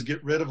probably do is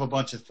get rid of a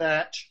bunch of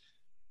thatch.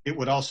 It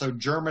would also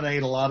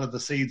germinate a lot of the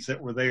seeds that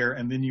were there,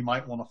 and then you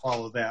might want to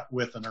follow that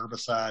with an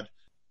herbicide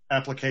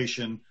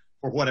application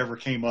for whatever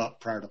came up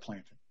prior to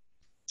planting.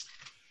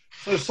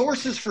 So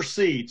sources for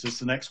seeds is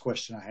the next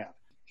question I have.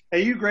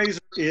 AU Grazer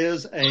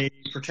is a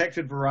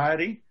protected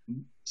variety.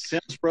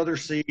 Sims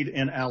Brothers seed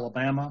in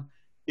Alabama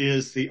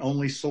is the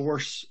only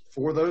source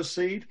for those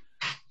seed.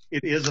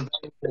 It is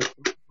available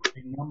through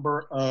a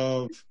number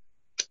of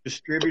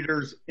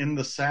distributors in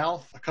the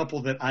South. A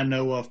couple that I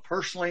know of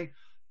personally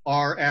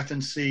are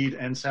Athens Seed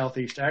and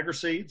Southeast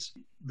Agri-Seeds.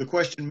 The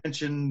question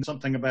mentioned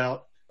something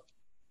about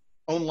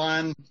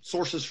online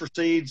sources for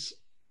seeds.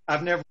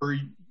 I've never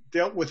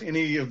dealt with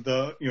any of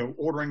the,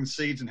 ordering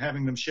seeds and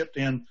having them shipped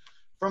in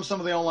from some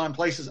of the online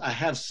places. I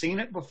have seen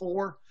it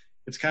before.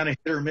 It's kind of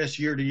hit or miss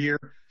year to year.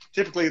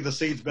 Typically, the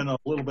seed's been a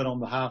little bit on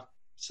the high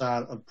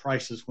side of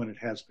prices when it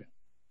has been.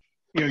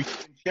 You can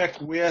check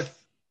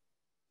with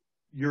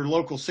your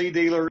local seed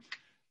dealer.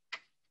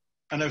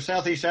 I know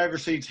Southeast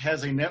AgriSeeds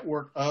has a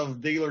network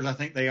of dealers. I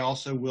think they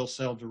also will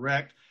sell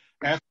direct.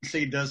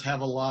 Seed does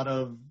have a lot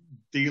of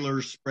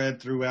dealers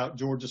spread throughout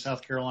Georgia,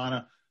 South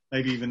Carolina,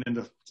 maybe even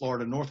into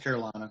Florida, North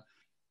Carolina.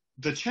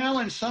 The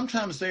challenge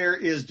sometimes there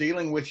is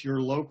dealing with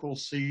your local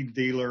seed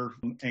dealer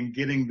and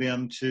getting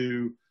them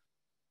to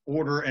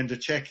order and to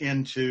check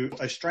into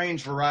a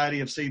strange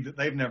variety of seed that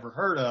they've never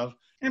heard of,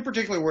 and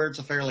particularly where it's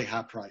a fairly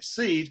high-priced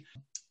seed.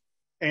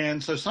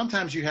 And so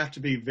sometimes you have to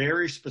be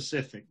very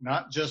specific,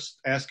 not just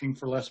asking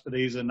for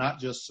Lespedeza, not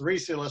just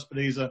Sericea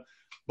Lespedeza,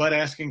 but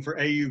asking for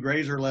AU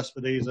Grazer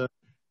Lespedeza,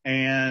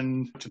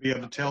 and to be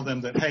able to tell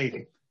them that,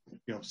 hey,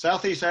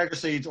 Southeast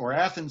AgriSeeds or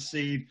Athens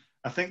Seed,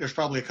 I think there's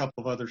probably a couple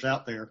of others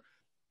out there,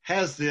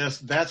 has this.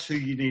 That's who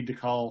you need to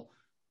call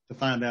to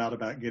find out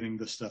about getting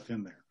this stuff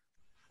in there.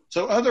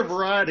 So other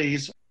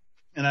varieties,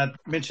 and I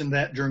mentioned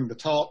that during the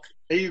talk,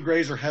 AU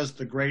Grazer has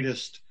the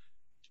greatest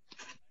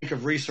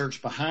of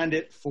research behind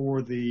it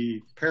for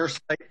the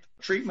parasite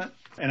treatment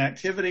and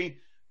activity.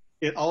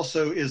 It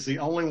also is the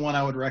only one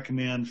I would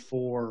recommend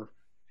for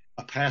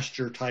a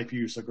pasture type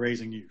use, a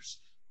grazing use.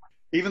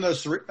 Even though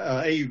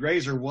AU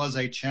Grazer was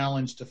a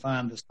challenge to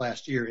find this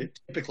last year, it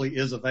typically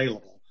is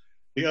available.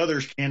 The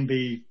others can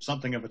be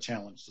something of a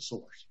challenge to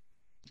source.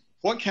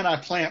 What can I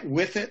plant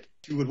with it?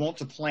 You would want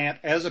to plant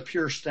as a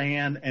pure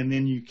stand, and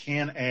then you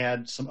can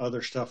add some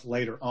other stuff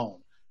later on.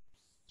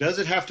 Does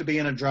it have to be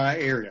in a dry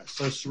area?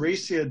 So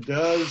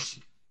Sericea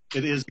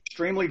it is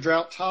extremely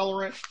drought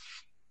tolerant.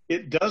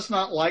 It does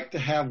not like to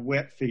have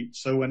wet feet.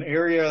 So an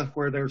area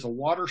where there's a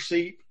water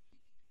seep,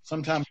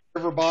 sometimes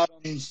river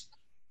bottoms,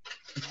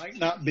 might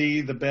not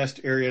be the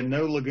best area.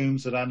 No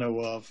legumes that I know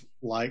of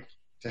like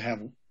to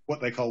have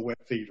what they call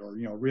wet feet, or,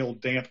 a real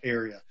damp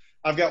area.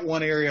 I've got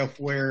one area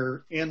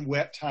where in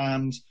wet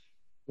times,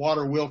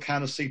 water will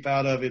kind of seep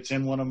out of. It's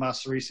in one of my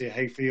Sericea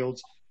hay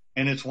fields,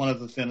 and it's one of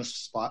the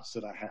thinnest spots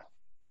that I have.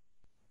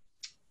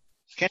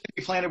 Can it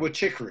be planted with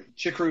chicory?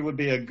 Chicory would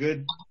be a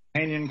good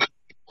companion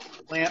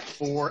plant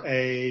for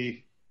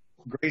a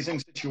grazing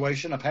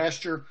situation, a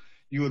pasture.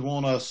 You would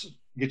want to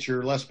get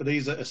your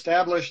Lespedeza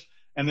established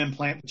and then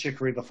plant the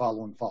chicory the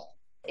following fall.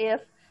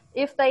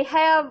 If they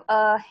have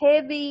a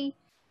heavy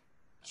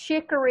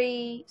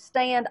chicory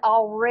stand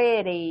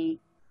already,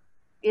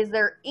 is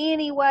there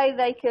any way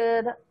they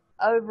could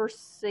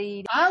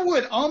overseed? I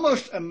would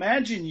almost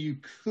imagine you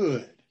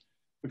could,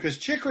 because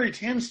chicory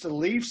tends to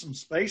leave some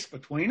space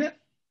between it.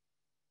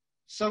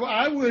 So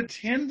I would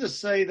tend to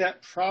say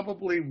that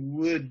probably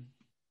would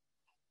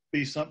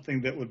be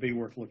something that would be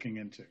worth looking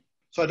into.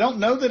 So I don't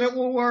know that it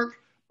will work,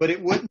 but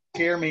it wouldn't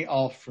scare me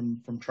off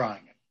from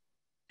trying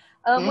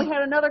it. We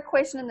had another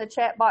question in the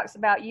chat box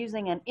about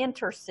using an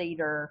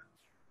interseeder.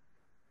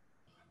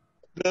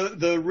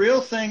 The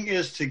real thing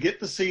is to get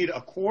the seed a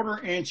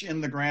 1/4 inch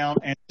in the ground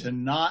and to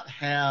not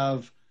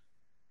have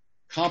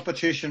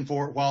competition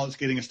for it while it's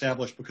getting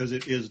established, because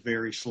it is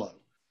very slow.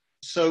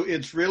 So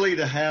it's really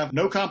to have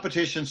no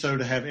competition, so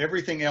to have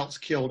everything else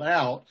killed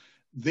out.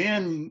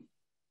 Then,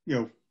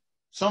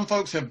 some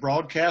folks have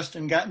broadcast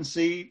and gotten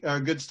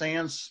good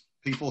stands.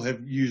 People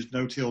have used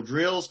no-till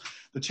drills.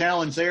 The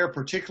challenge there,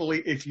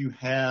 particularly if you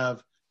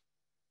have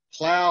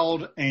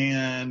plowed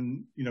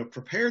and,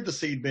 prepared the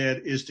seed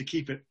bed, is to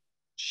keep it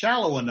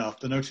shallow enough.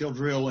 The no-till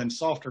drill in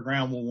softer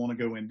ground will want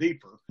to go in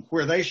deeper.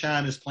 Where they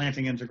shine is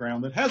planting into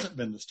ground that hasn't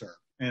been disturbed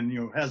and,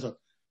 has a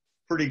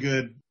pretty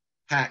good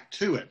pack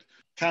to it.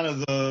 Kind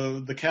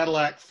of the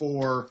Cadillac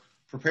for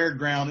prepared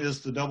ground is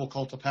the double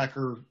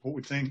cultipacker, what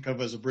we think of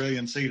as a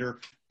brilliant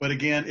seeder. But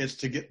again, it's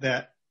to get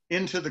that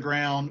into the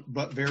ground,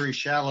 but very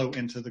shallow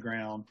into the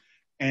ground.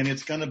 And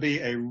it's going to be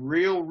a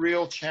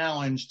real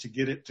challenge to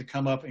get it to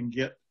come up and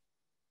get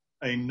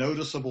a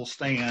noticeable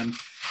stand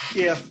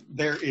if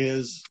there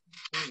is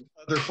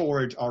other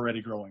forage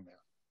already growing there.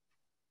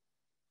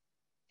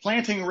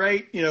 Planting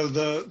rate,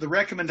 the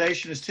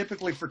recommendation is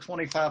typically for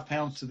 25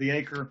 pounds to the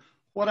acre.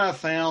 What I've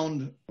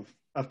found,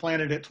 I've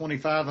planted at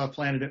 25, I've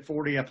planted at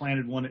 40, I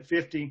planted one at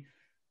 50.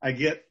 I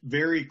get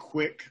very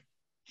quick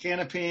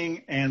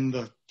canopying, and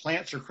the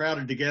plants are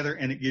crowded together,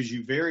 and it gives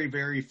you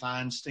very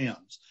fine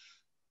stems.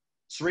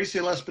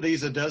 Sericea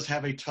Lespedeza does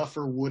have a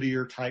tougher,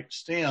 woodier type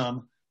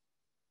stem,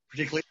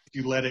 particularly if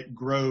you let it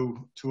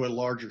grow to a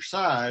larger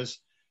size.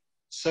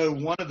 So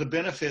one of the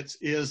benefits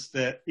is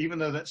that even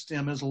though that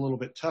stem is a little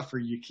bit tougher,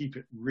 you keep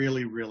it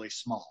really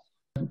small.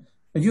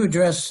 Could you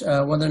address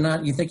whether or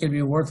not you think it'd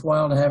be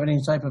worthwhile to have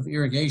any type of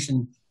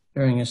irrigation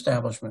during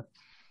establishment?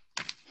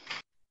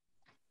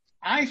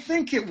 I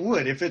think it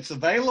would. If it's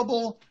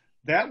available,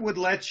 that would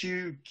let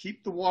you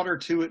keep the water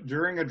to it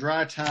during a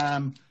dry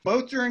time,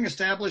 both during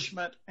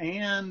establishment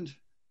and,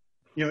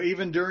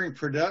 even during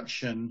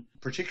production,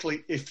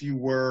 particularly if you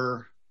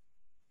were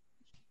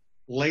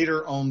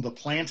later on the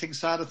planting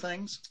side of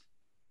things.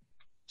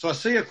 So I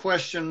see a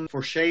question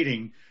for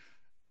shading.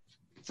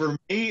 For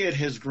me, it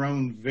has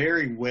grown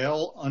very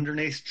well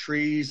underneath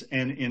trees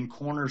and in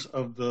corners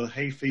of the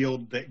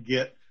hayfield that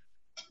get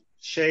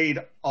shade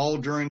all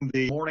during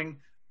the morning.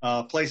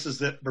 Places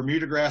that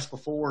Bermuda grass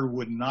before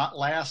would not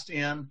last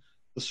in,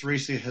 the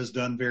Sericea has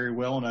done very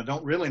well, and I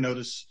don't really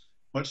notice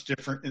much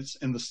difference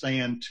in the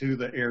stand to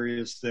the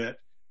areas that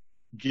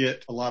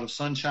get a lot of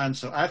sunshine.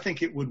 So I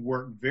think it would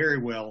work very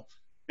well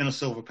in a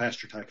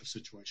silvopasture type of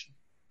situation.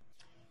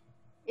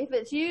 If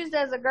it's used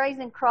as a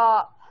grazing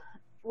crop,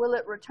 will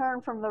it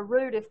return from the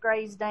root if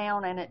grazed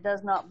down and it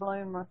does not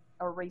bloom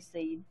or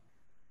reseed?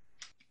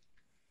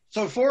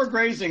 So for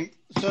grazing,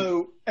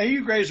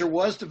 AU Grazer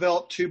was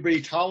developed to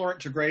be tolerant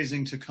to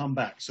grazing to come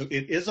back. So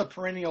it is a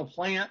perennial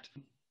plant,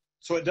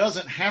 so it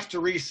doesn't have to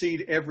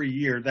reseed every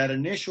year. That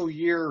initial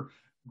year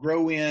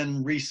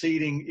grow-in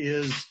reseeding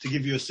is to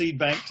give you a seed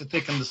bank to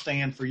thicken the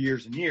stand for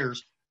years and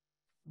years.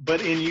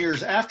 But in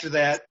years after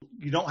that,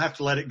 you don't have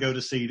to let it go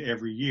to seed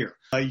every year.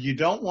 You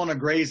don't want to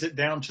graze it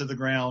down to the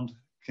ground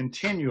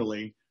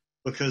continually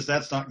because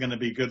that's not going to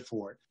be good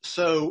for it.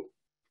 So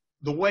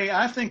the way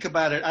I think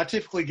about it, I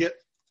typically get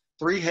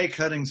 3 hay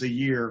cuttings a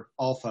year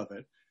off of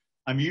it.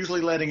 I'm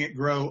usually letting it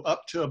grow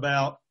up to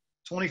about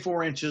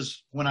 24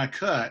 inches when I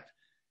cut,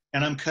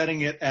 and I'm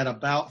cutting it at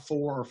about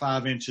 4 or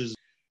 5 inches.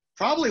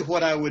 Probably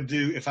what I would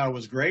do if I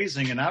was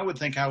grazing, and I would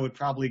think I would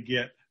probably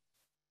get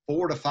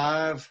 4 to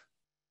 5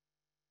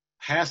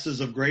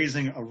 passes of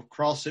grazing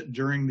across it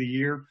during the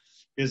year,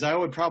 is I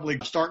would probably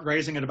start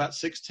grazing at about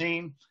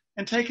 16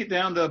 and take it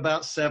down to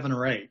about 7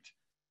 or 8.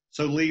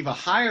 So leave a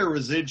higher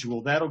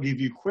residual. That'll give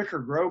you quicker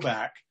grow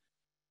back,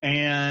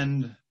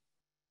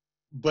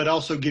 but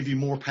also give you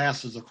more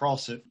passes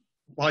across it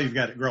while you've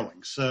got it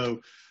growing. So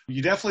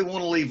you definitely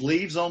want to leave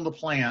leaves on the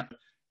plant.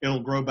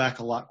 It'll grow back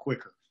a lot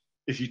quicker.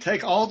 If you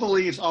take all the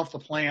leaves off the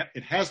plant,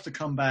 it has to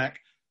come back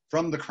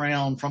from the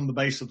crown, from the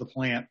base of the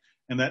plant,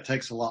 and that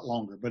takes a lot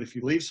longer. But if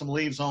you leave some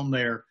leaves on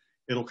there,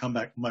 it'll come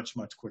back much,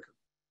 much quicker.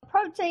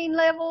 Protein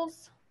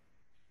levels?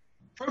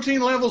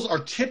 Protein levels are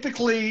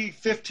typically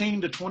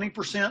 15 to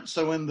 20%,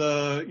 so in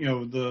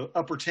the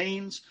upper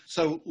teens.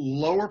 So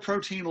lower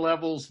protein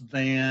levels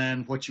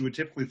than what you would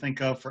typically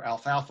think of for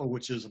alfalfa,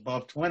 which is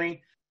above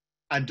 20.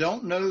 I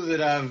don't know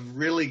that I've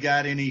really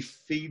got any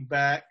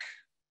feedback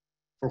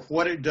for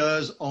what it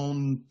does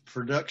on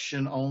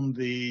production on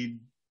the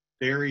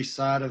dairy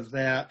side of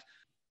that,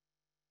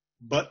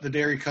 but the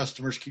dairy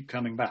customers keep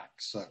coming back.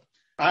 So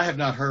I have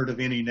not heard of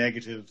any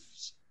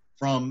negatives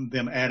from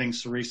them adding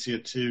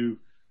Sericea to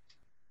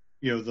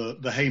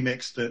the hay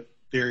mix that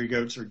dairy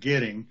goats are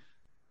getting.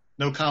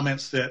 No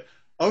comments that,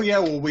 oh yeah,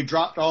 well, we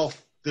dropped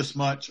off this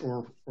much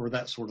or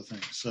that sort of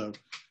thing. So,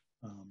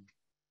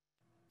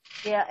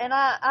 yeah, and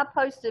I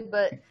posted,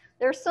 but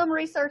there's some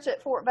research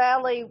at Fort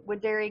Valley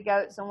with dairy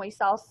goats, and we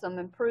saw some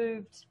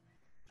improved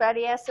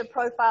fatty acid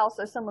profiles.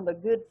 So some of the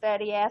good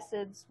fatty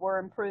acids were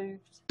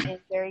improved in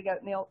dairy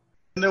goat milk.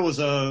 And there was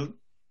a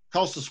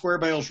cost of square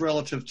bales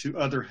relative to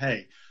other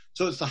hay.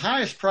 So it's the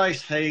highest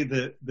price hay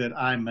that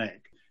I make.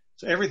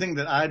 So everything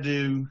that I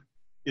do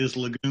is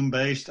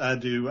legume-based. I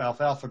do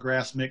alfalfa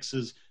grass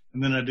mixes,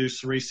 and then I do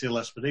Sericea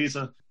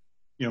Lespedeza.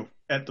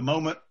 At the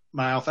moment,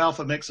 my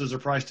alfalfa mixes are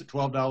priced at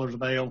 $12 a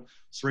bale.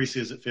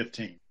 Sericea is at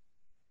 $15.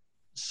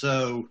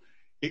 So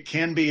it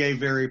can be a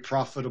very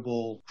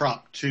profitable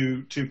crop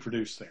to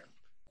produce there.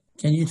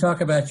 Can you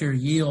talk about your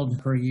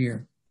yield per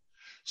year?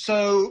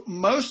 So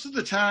most of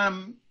the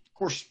time, of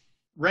course,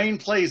 rain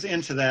plays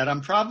into that.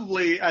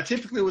 I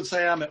typically would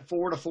say I'm at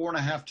 4 to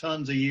 4.5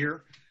 tons a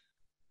year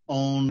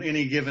on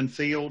any given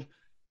field.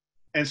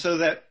 And so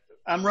that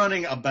I'm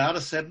running about a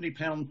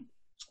 70-pound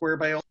square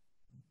bale,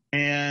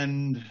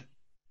 and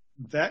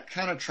that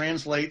kind of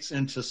translates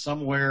into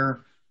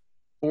somewhere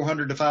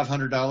 $400 to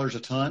 $500 a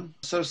ton.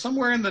 So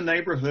somewhere in the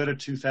neighborhood of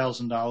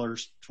 $2,000,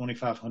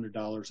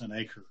 $2,500 an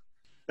acre.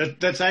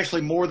 That's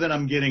actually more than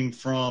I'm getting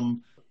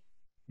from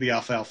the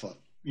alfalfa,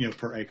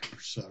 per acre.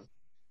 So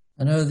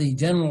I know the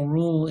general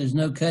rule is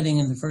no cutting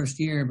in the first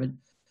year, but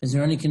is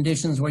there any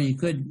conditions where you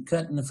could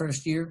cut in the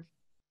first year?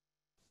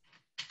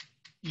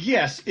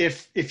 Yes,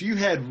 if you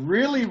had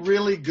really,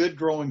 really good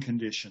growing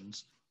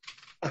conditions.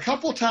 A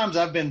couple of times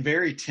I've been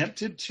very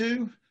tempted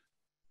to.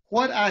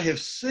 What I have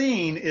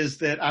seen is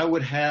that I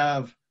would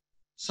have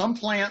some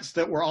plants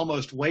that were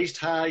almost waist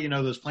high,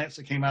 those plants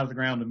that came out of the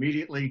ground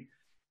immediately.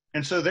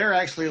 And so they're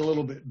actually a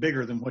little bit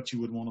bigger than what you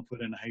would want to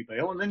put in a hay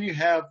bale. And then you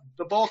have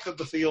the bulk of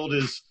the field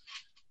is,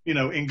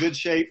 in good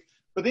shape.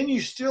 But then you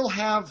still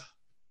have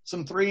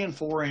some 3 and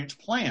 4 inch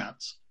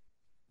plants.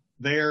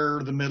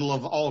 They're the middle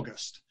of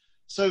August.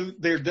 So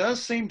there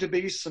does seem to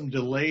be some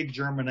delayed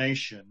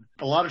germination.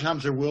 A lot of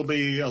times there will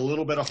be a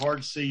little bit of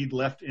hard seed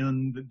left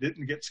in that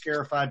didn't get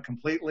scarified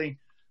completely.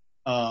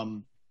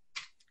 And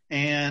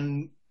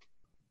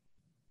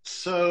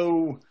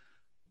so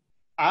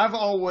I've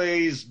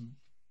always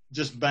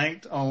just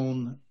banked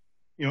on,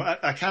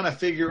 I kind of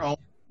figure on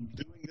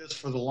doing this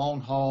for the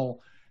long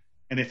haul.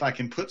 And if I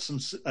can put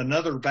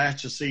another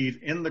batch of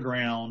seed in the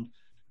ground,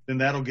 then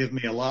that'll give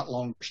me a lot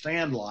longer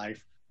stand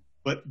life.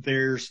 But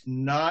there's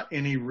not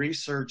any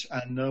research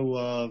I know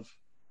of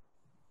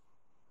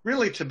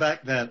really to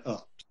back that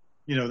up.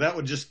 That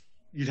would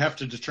you'd have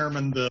to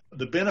determine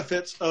the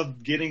benefits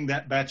of getting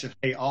that batch of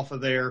hay off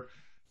of there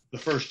the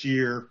first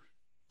year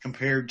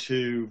compared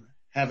to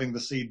having the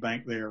seed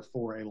bank there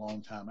for a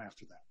long time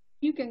after that.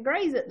 You can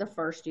graze it the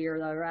first year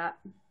though, right?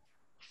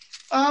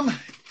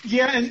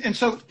 Yeah, and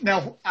so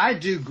now I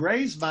do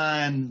graze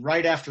mine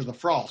right after the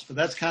frost, but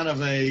that's kind of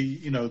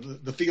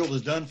the field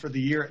is done for the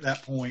year at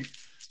that point.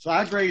 So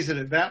I graze it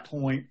at that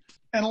point.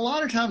 And a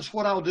lot of times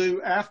what I'll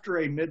do after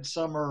a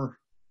midsummer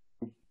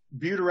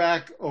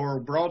buterac or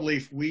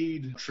broadleaf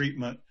weed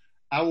treatment,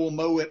 I will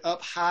mow it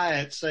up high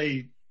at,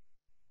 say,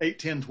 8,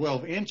 10,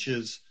 12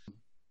 inches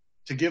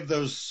to give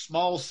those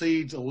small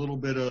seeds a little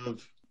bit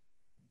of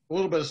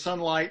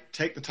sunlight,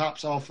 take the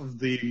tops off of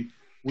the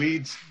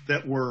weeds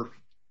that were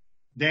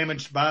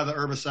damaged by the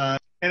herbicide.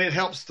 And it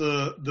helps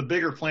the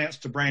bigger plants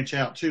to branch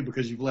out too,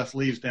 because you've left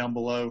leaves down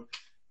below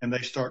and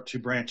they start to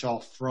branch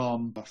off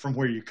from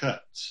where you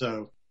cut.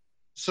 So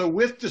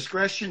with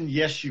discretion,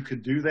 yes, you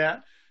could do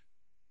that.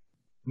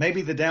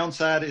 Maybe the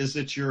downside is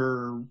that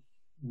your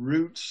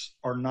roots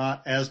are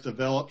not as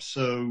developed,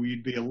 so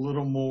you'd be a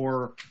little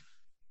more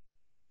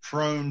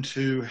prone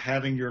to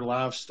having your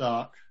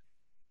livestock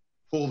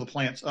pull the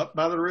plants up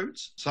by the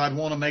roots. So I'd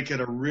want to make it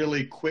a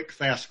really quick,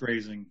 fast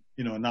grazing,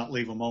 and not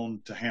leave them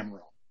on to hammer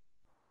on.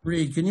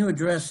 Reed, can you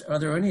address, are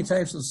there any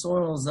types of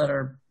soils that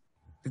are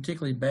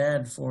particularly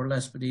bad for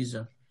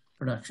Lespedeza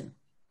production?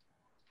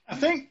 I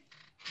think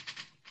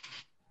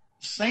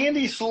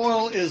sandy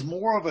soil is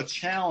more of a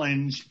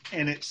challenge,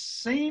 and it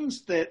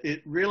seems that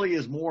it really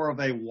is more of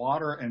a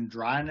water and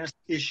dryness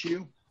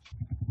issue.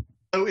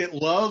 So it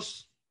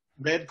loves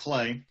red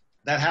clay.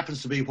 That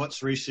happens to be what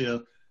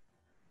Sericea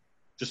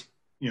just,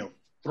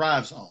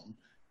 thrives on.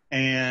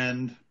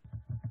 And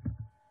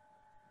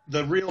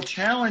the real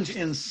challenge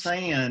in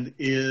sand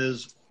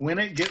is when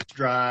it gets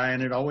dry,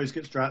 and it always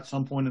gets dry at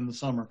some point in the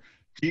summer,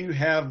 do you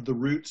have the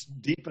roots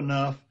deep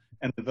enough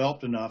and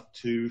developed enough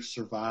to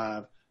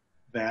survive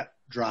that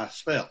dry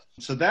spell?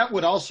 So that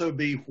would also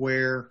be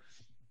where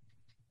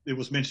it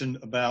was mentioned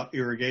about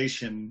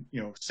irrigation.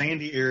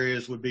 Sandy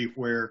areas would be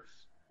where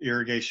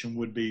irrigation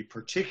would be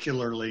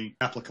particularly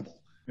applicable.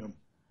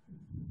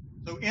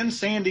 So in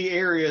sandy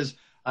areas,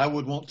 I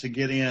would want to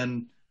get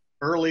in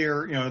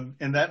earlier,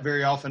 and that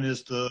very often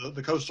is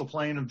the coastal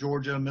plain of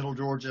Georgia, middle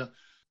Georgia,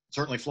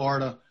 certainly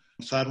Florida.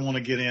 So I'd want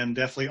to get in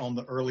definitely on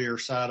the earlier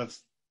side of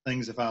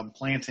things if I'm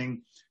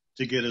planting,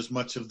 to get as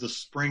much of the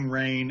spring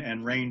rain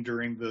and rain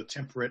during the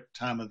temperate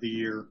time of the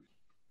year.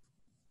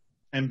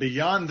 And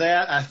beyond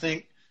that, I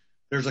think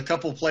there's a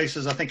couple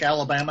places. I think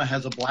Alabama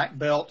has a black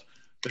belt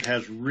that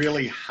has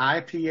really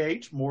high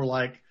pH, more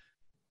like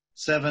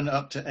 7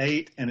 up to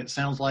 8, and it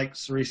sounds like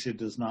Sericea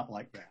does not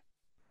like that.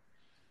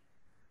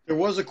 There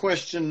was a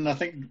question, I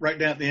think, right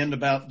down at the end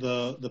about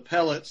the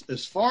pellets.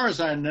 As far as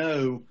I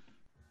know,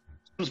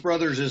 Sims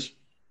Brothers is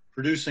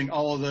producing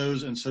all of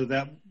those, and so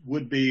that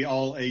would be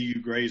all AU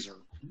Grazer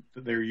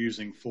that they're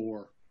using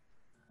for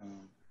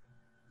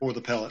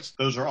the pellets.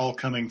 Those are all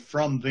coming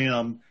from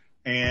them,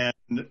 and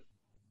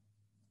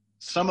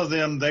some of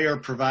them, they are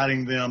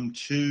providing them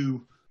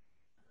to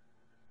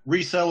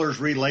resellers,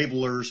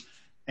 relabelers,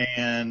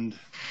 and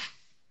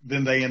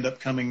then they end up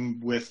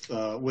coming with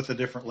a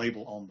different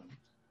label on them.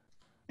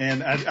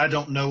 And I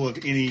don't know of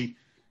any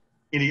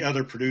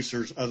other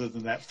producers other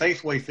than that.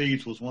 Faithway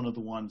Feeds was one of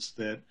the ones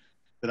that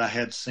I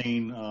had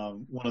seen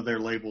one of their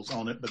labels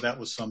on it, but that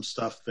was some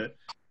stuff that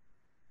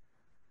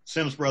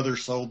Sims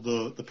Brothers sold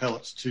the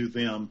pellets to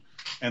them,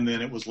 and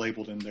then it was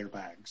labeled in their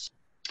bags.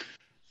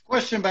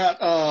 Question about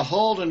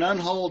hulled and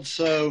unhulled.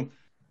 So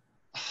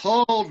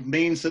hulled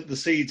means that the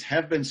seeds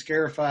have been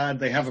scarified.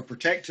 They have a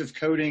protective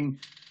coating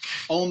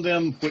on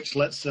them, which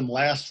lets them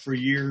last for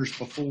years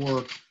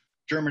before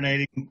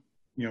germinating,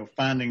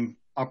 finding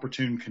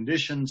opportune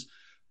conditions.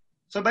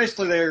 So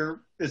basically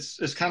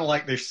it's kind of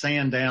like they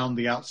sand down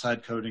the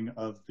outside coating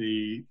of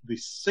the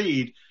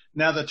seed.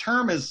 Now the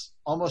term is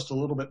almost a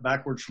little bit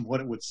backwards from what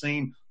it would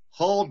seem.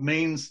 Hulled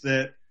means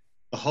that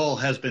the hull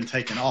has been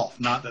taken off,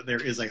 not that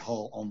there is a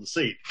hull on the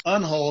seed.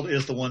 Unhulled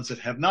is the ones that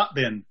have not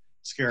been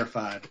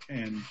scarified.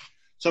 And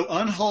so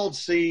unhulled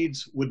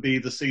seeds would be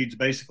the seeds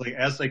basically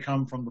as they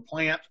come from the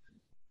plant,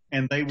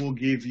 and they will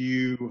give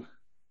you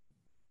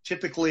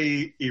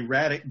typically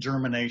erratic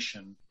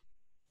germination,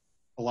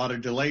 a lot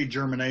of delayed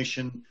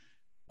germination.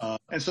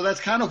 And so that's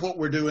kind of what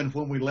we're doing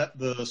when we let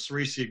the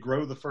Sericea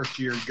grow the first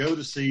year, go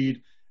to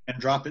seed, and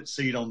drop its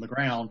seed on the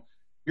ground.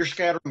 You're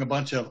scattering a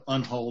bunch of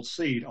unhulled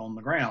seed on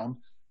the ground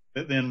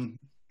that then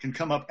can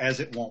come up as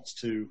it wants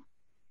to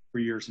for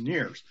years and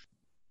years.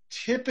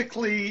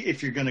 Typically,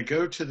 if you're going to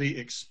go to the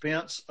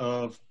expense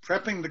of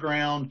prepping the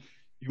ground,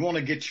 you want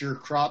to get your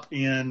crop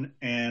in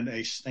and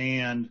a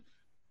stand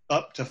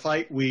up to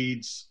fight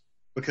weeds,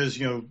 because,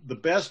 the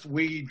best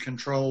weed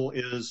control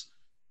is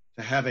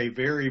to have a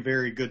very,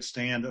 very good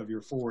stand of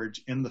your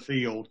forage in the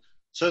field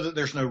so that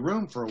there's no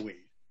room for a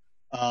weed.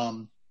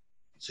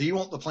 So you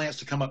want the plants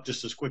to come up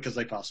just as quick as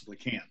they possibly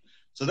can.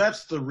 So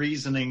that's the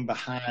reasoning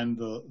behind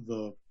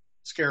the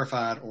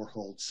scarified or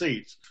hulled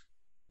seeds.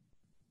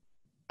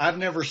 I've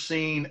never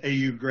seen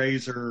AU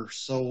Grazer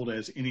sold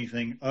as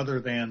anything other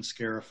than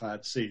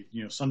scarified seed.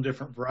 Some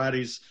different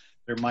varieties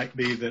there might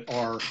be that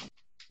are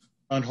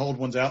unhulled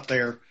ones out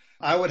there.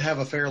 I would have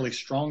a fairly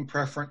strong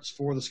preference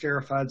for the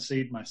scarified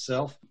seed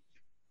myself.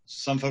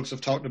 Some folks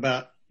have talked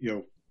about,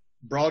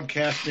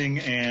 broadcasting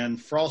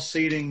and frost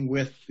seeding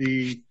with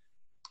the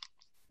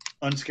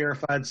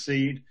unscarified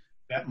seed.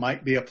 That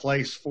might be a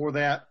place for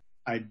that.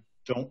 I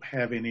don't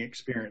have any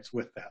experience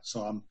with that,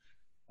 so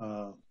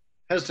I'm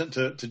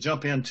hesitant to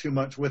jump in too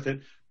much with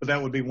it, but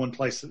that would be one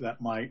place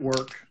that might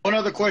work. One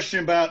other question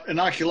about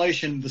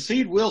inoculation: the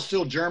seed will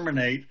still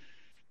germinate,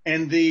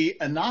 and the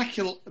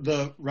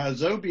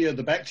rhizobia,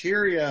 the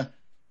bacteria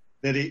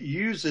that it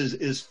uses,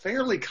 is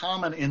fairly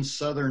common in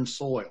southern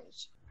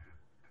soils.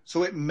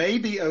 So it may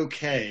be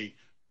okay,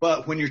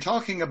 but when you're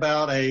talking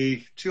about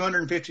a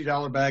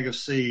 $250 bag of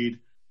seed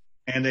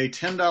and a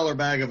 $10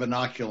 bag of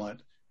inoculant,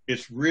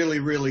 it's really,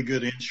 really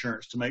good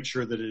insurance to make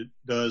sure that it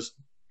does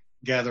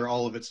gather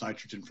all of its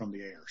nitrogen from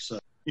the air. So,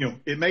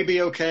 it may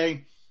be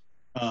okay,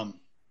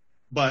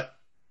 but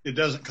it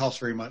doesn't cost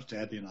very much to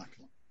add the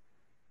inoculant.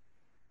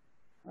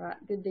 All right,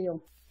 good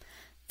deal.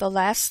 The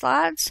last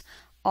slides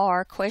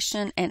are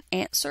question and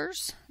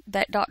answers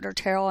that Dr.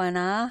 Terrell and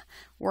I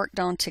worked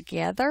on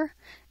together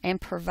and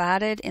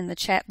provided in the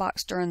chat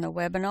box during the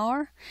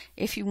webinar.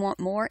 If you want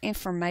more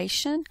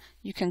information,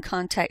 you can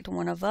contact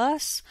one of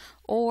us,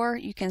 or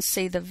you can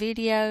see the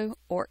video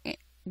or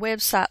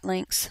website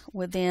links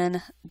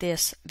within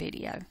this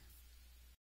video.